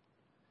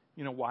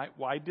 You know,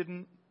 why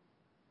didn't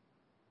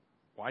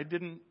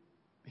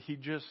he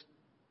just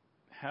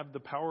have the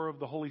power of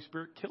the Holy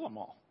Spirit kill them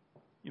all?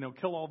 You know,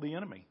 kill all the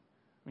enemy.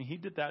 I mean, he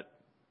did that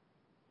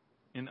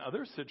in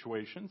other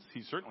situations.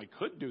 He certainly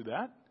could do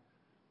that.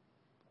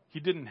 He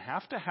didn't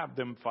have to have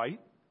them fight.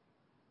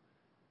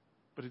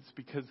 But it's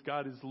because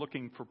God is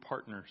looking for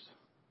partners.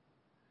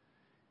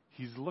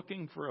 He's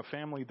looking for a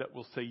family that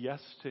will say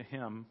yes to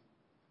him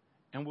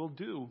and will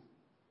do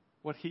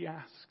what he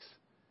asks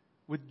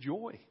with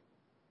joy.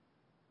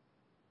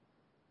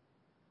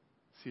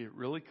 See, it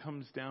really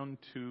comes down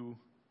to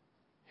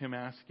him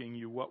asking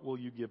you, what will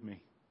you give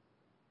me?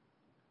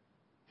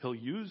 He'll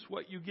use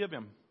what you give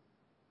him.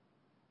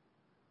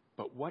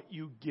 But what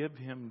you give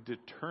him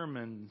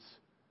determines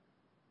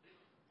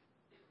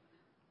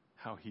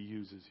how he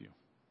uses you.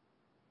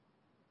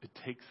 It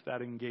takes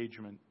that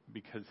engagement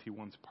because he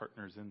wants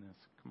partners in this.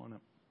 Come on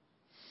up.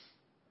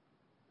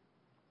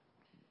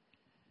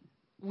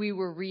 We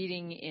were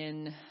reading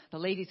in the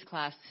ladies'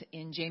 class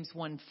in James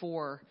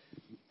 1:4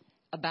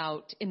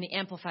 about, in the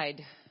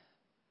Amplified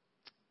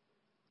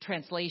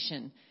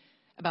translation,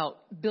 about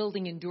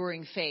building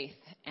enduring faith.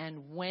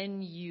 And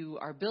when you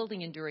are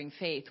building enduring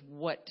faith,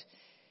 what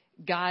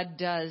God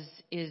does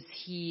is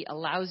he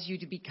allows you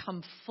to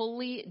become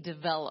fully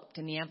developed.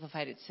 In the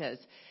Amplified it says,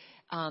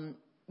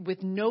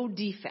 with no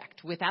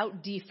defect,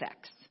 without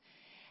defects.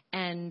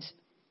 And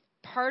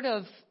part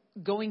of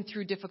going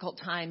through difficult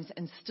times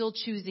and still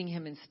choosing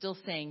him and still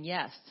saying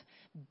yes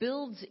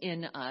builds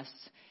in us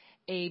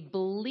a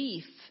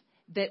belief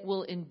that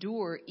will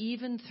endure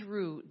even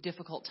through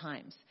difficult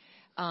times.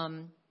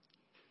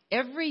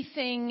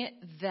 Everything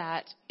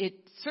that it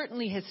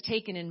certainly has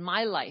taken in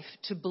my life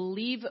to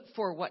believe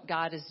for what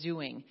God is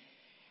doing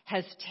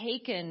has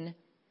taken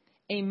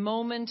a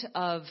moment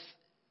of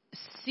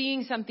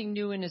seeing something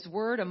new in his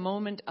word, a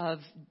moment of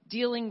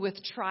dealing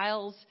with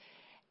trials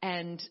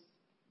and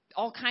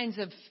all kinds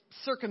of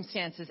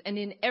circumstances. And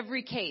in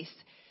every case,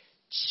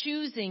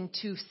 choosing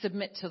to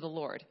submit to the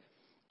Lord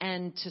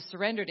and to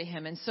surrender to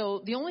him. And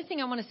so the only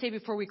thing I want to say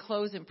before we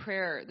close in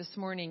prayer this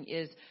morning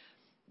is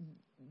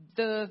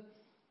the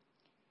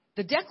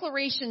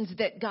declarations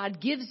that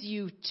God gives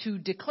you to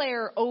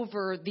declare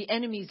over the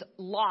enemy's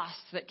loss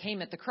that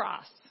came at the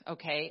cross,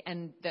 okay,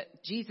 and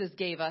that Jesus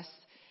gave us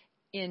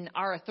in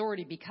our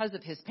authority because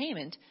of his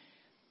payment,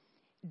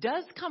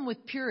 does come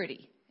with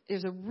purity.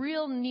 There's a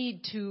real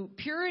need to,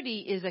 purity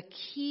is a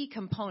key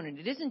component.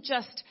 It isn't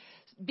just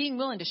being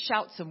willing to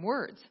shout some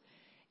words.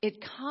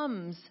 It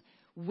comes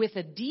with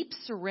a deep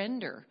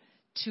surrender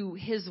to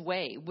his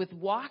way, with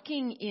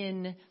walking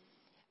in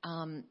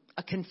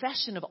a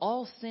confession of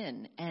all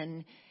sin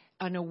and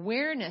an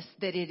awareness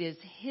that it is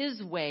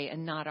his way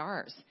and not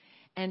ours,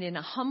 and in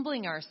a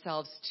humbling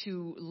ourselves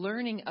to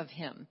learning of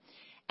him.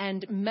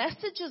 And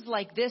messages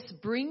like this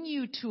bring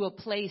you to a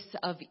place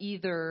of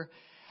either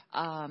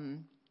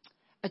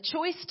a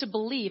choice to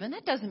believe, and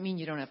that doesn't mean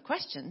you don't have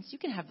questions. You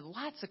can have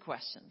lots of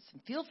questions,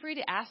 and feel free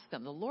to ask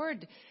them. The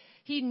Lord,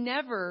 he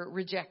never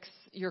rejects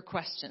your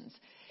questions.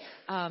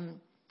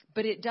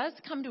 But it does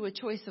come to a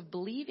choice of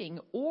believing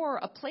or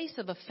a place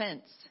of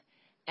offense.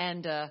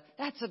 And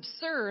that's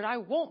absurd. I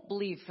won't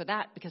believe for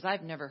that because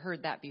I've never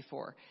heard that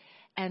before.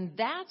 And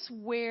that's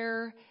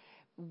where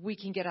we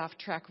can get off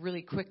track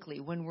really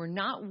quickly, when we're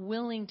not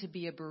willing to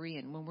be a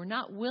Berean, when we're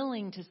not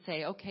willing to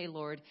say, okay,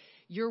 Lord,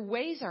 your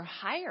ways are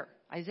higher.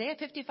 Isaiah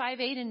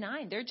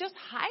 55:8-9, they're just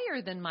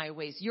higher than my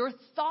ways. Your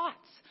thoughts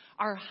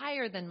are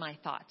higher than my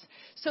thoughts.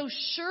 So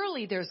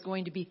surely there's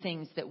going to be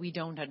things that we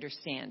don't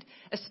understand,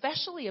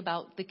 especially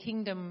about the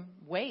kingdom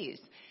ways.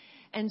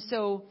 And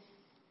so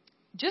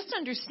just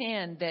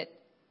understand that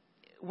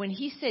when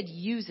he said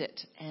use it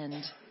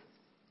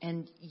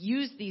and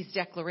use these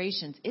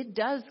declarations, it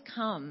does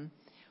come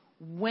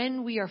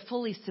when we are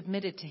fully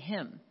submitted to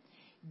him.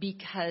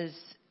 Because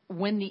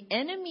when the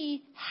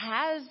enemy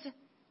has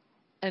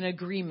an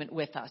agreement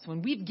with us,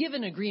 when we've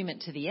given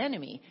agreement to the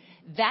enemy,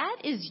 that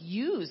is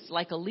used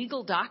like a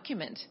legal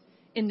document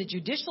in the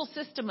judicial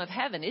system of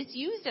heaven. It's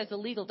used as a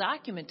legal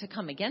document to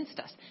come against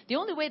us. The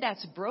only way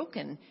that's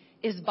broken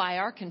is by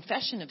our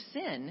confession of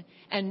sin.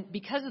 And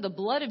because of the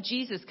blood of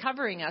Jesus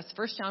covering us,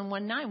 1 John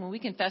 1:9, when we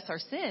confess our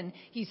sin,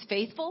 he's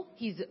faithful,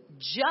 he's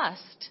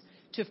just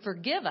to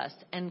forgive us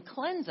and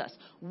cleanse us.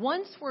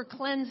 Once we're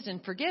cleansed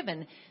and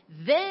forgiven,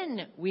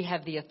 then we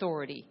have the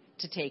authority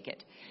to take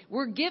it.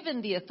 We're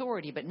given the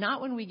authority, but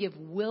not when we give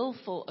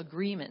willful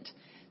agreement.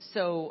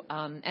 So,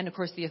 and of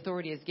course the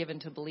authority is given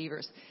to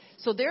believers.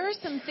 So there are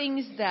some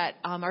things that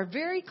are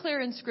very clear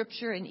in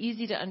Scripture and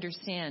easy to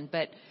understand,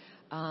 but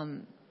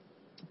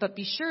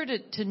be sure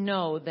to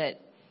know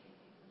that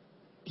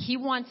He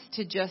wants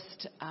to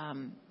just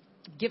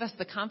give us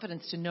the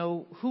confidence to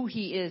know who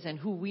He is and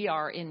who we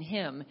are in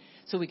Him,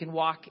 so we can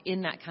walk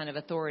in that kind of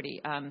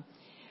authority.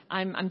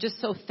 I'm just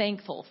so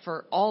thankful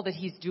for all that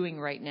He's doing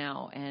right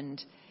now,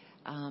 and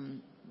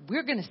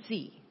we're going to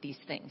see these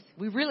things.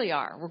 We really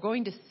are. We're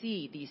going to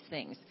see these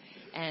things,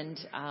 and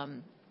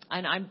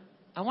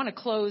I want to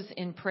close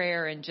in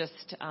prayer and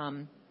just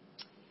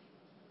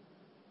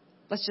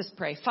let's just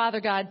pray. Father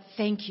God,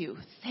 thank you,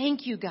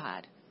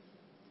 God,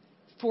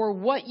 for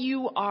what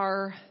you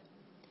are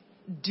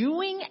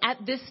doing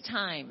at this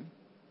time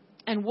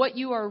and what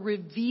you are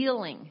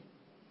revealing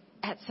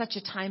at such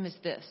a time as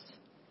this.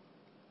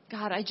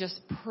 God, I just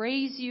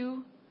praise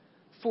you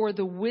for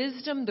the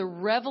wisdom, the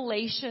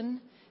revelation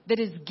that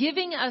is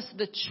giving us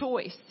the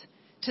choice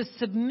to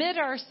submit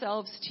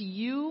ourselves to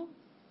you,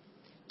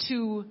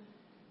 to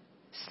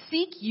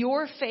seek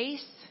your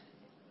face,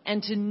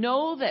 and to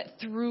know that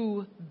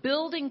through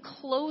building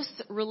close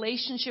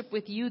relationship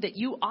with you that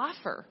you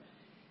offer,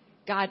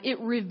 God, it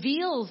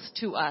reveals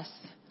to us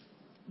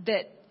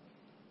that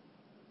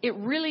it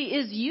really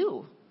is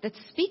you that's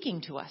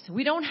speaking to us.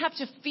 We don't have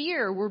to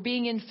fear we're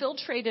being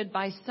infiltrated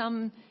by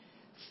some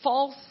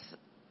false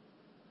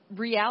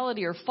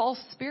reality or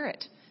false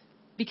spirit.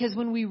 Because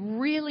when we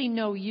really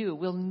know you,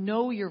 we'll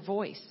know your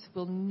voice.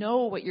 We'll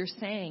know what you're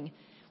saying.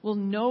 We'll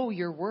know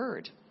your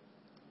word.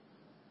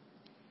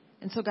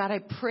 And so, God, I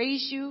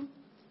praise you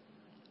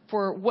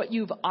for what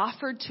you've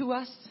offered to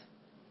us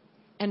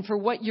and for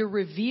what you're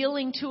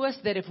revealing to us,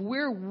 that if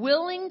we're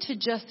willing to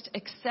just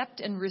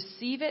accept and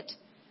receive it,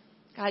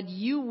 God,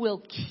 you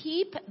will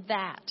keep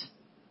that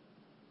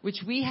which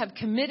we have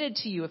committed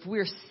to you. If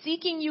we're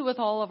seeking you with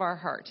all of our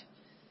heart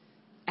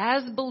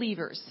as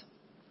believers,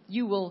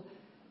 you will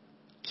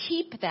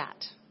keep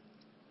that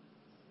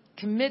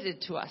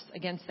committed to us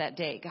against that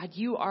day. God,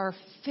 you are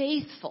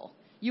faithful.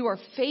 You are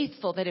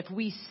faithful that if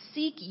we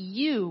seek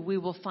you, we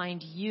will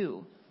find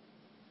you.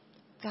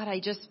 God, I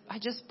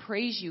just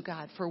praise you,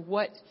 God, for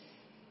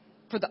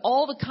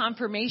all the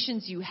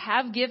confirmations you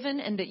have given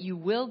and that you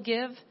will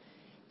give.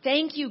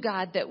 Thank you,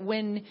 God, that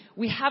when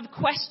we have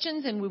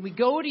questions and when we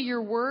go to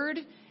your word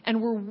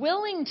and we're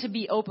willing to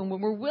be open,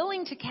 when we're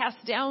willing to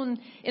cast down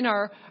in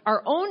our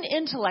own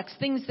intellects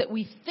things that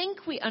we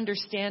think we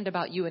understand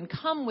about you and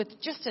come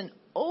with just an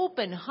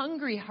open,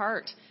 hungry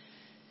heart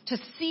to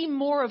see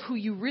more of who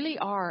you really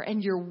are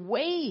and your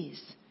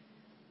ways,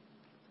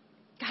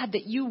 God,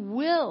 that you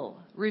will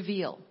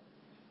reveal.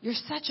 You're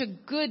such a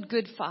good,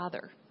 good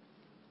Father.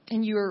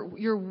 And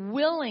you're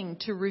willing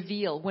to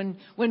reveal.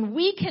 When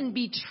we can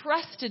be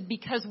trusted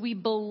because we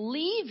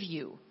believe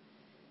you,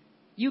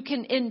 you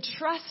can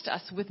entrust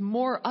us with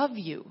more of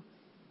you.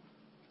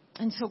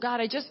 And so,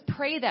 God, I just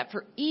pray that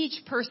for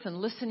each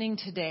person listening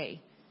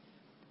today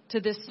to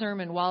this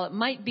sermon, while it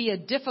might be a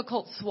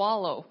difficult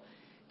swallow,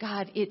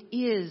 God, it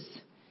is.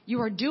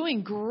 You are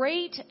doing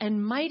great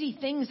and mighty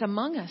things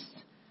among us.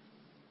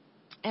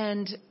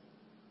 And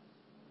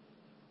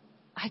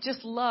I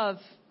just love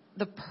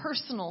the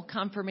personal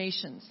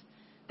confirmations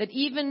that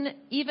even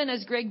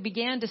as Greg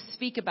began to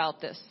speak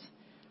about this,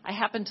 I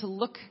happened to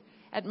look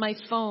at my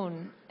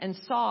phone and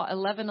saw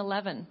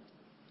 11:11.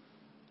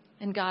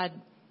 And God,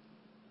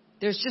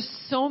 there's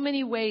just so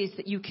many ways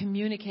that you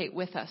communicate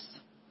with us.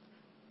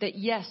 That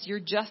yes,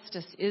 your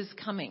justice is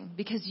coming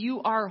because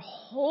you are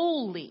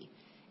holy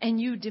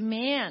and you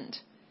demand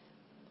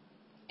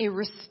a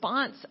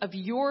response of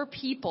your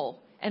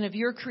people and of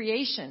your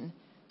creation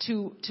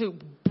to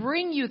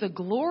bring you the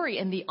glory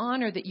and the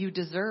honor that you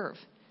deserve.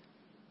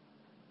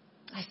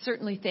 I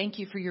certainly thank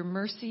you for your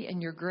mercy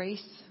and your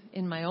grace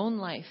in my own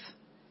life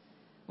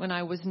when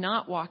I was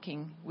not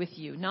walking with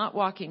you, not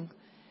walking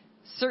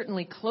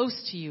certainly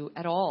close to you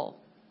at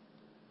all.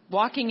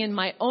 Walking in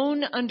my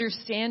own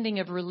understanding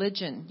of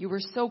religion. You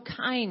were so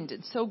kind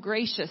and so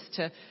gracious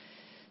to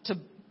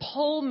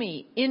pull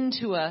me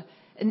into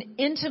an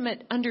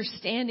intimate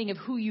understanding of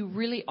who you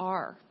really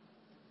are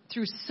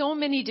through so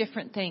many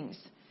different things.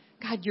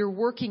 God, you're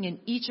working in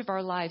each of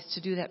our lives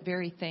to do that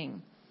very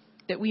thing,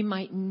 that we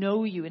might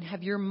know you and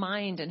have your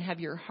mind and have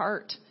your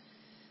heart.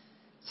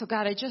 So,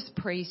 God, I just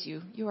praise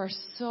you. You are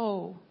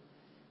so,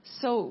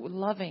 so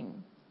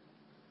loving,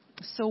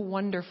 so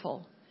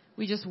wonderful.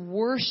 We just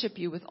worship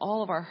you with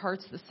all of our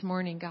hearts this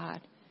morning,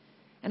 God.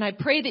 And I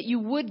pray that you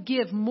would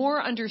give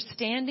more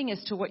understanding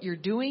as to what you're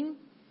doing,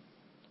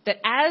 that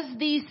as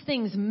these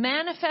things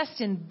manifest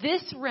in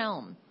this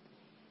realm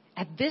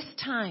at this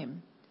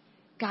time,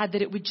 God,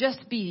 that it would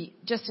just be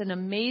just an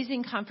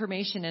amazing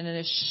confirmation and an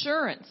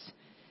assurance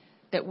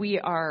that we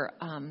are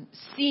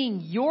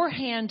seeing your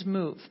hand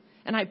move.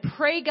 And I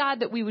pray, God,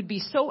 that we would be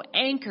so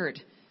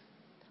anchored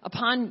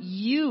upon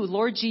you,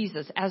 Lord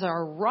Jesus, as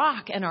our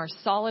rock and our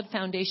solid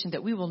foundation,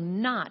 that we will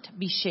not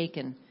be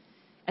shaken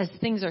as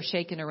things are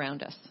shaken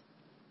around us.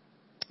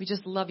 We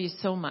just love you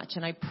so much.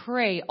 And I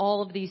pray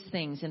all of these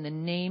things in the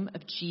name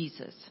of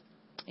Jesus.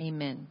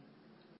 Amen.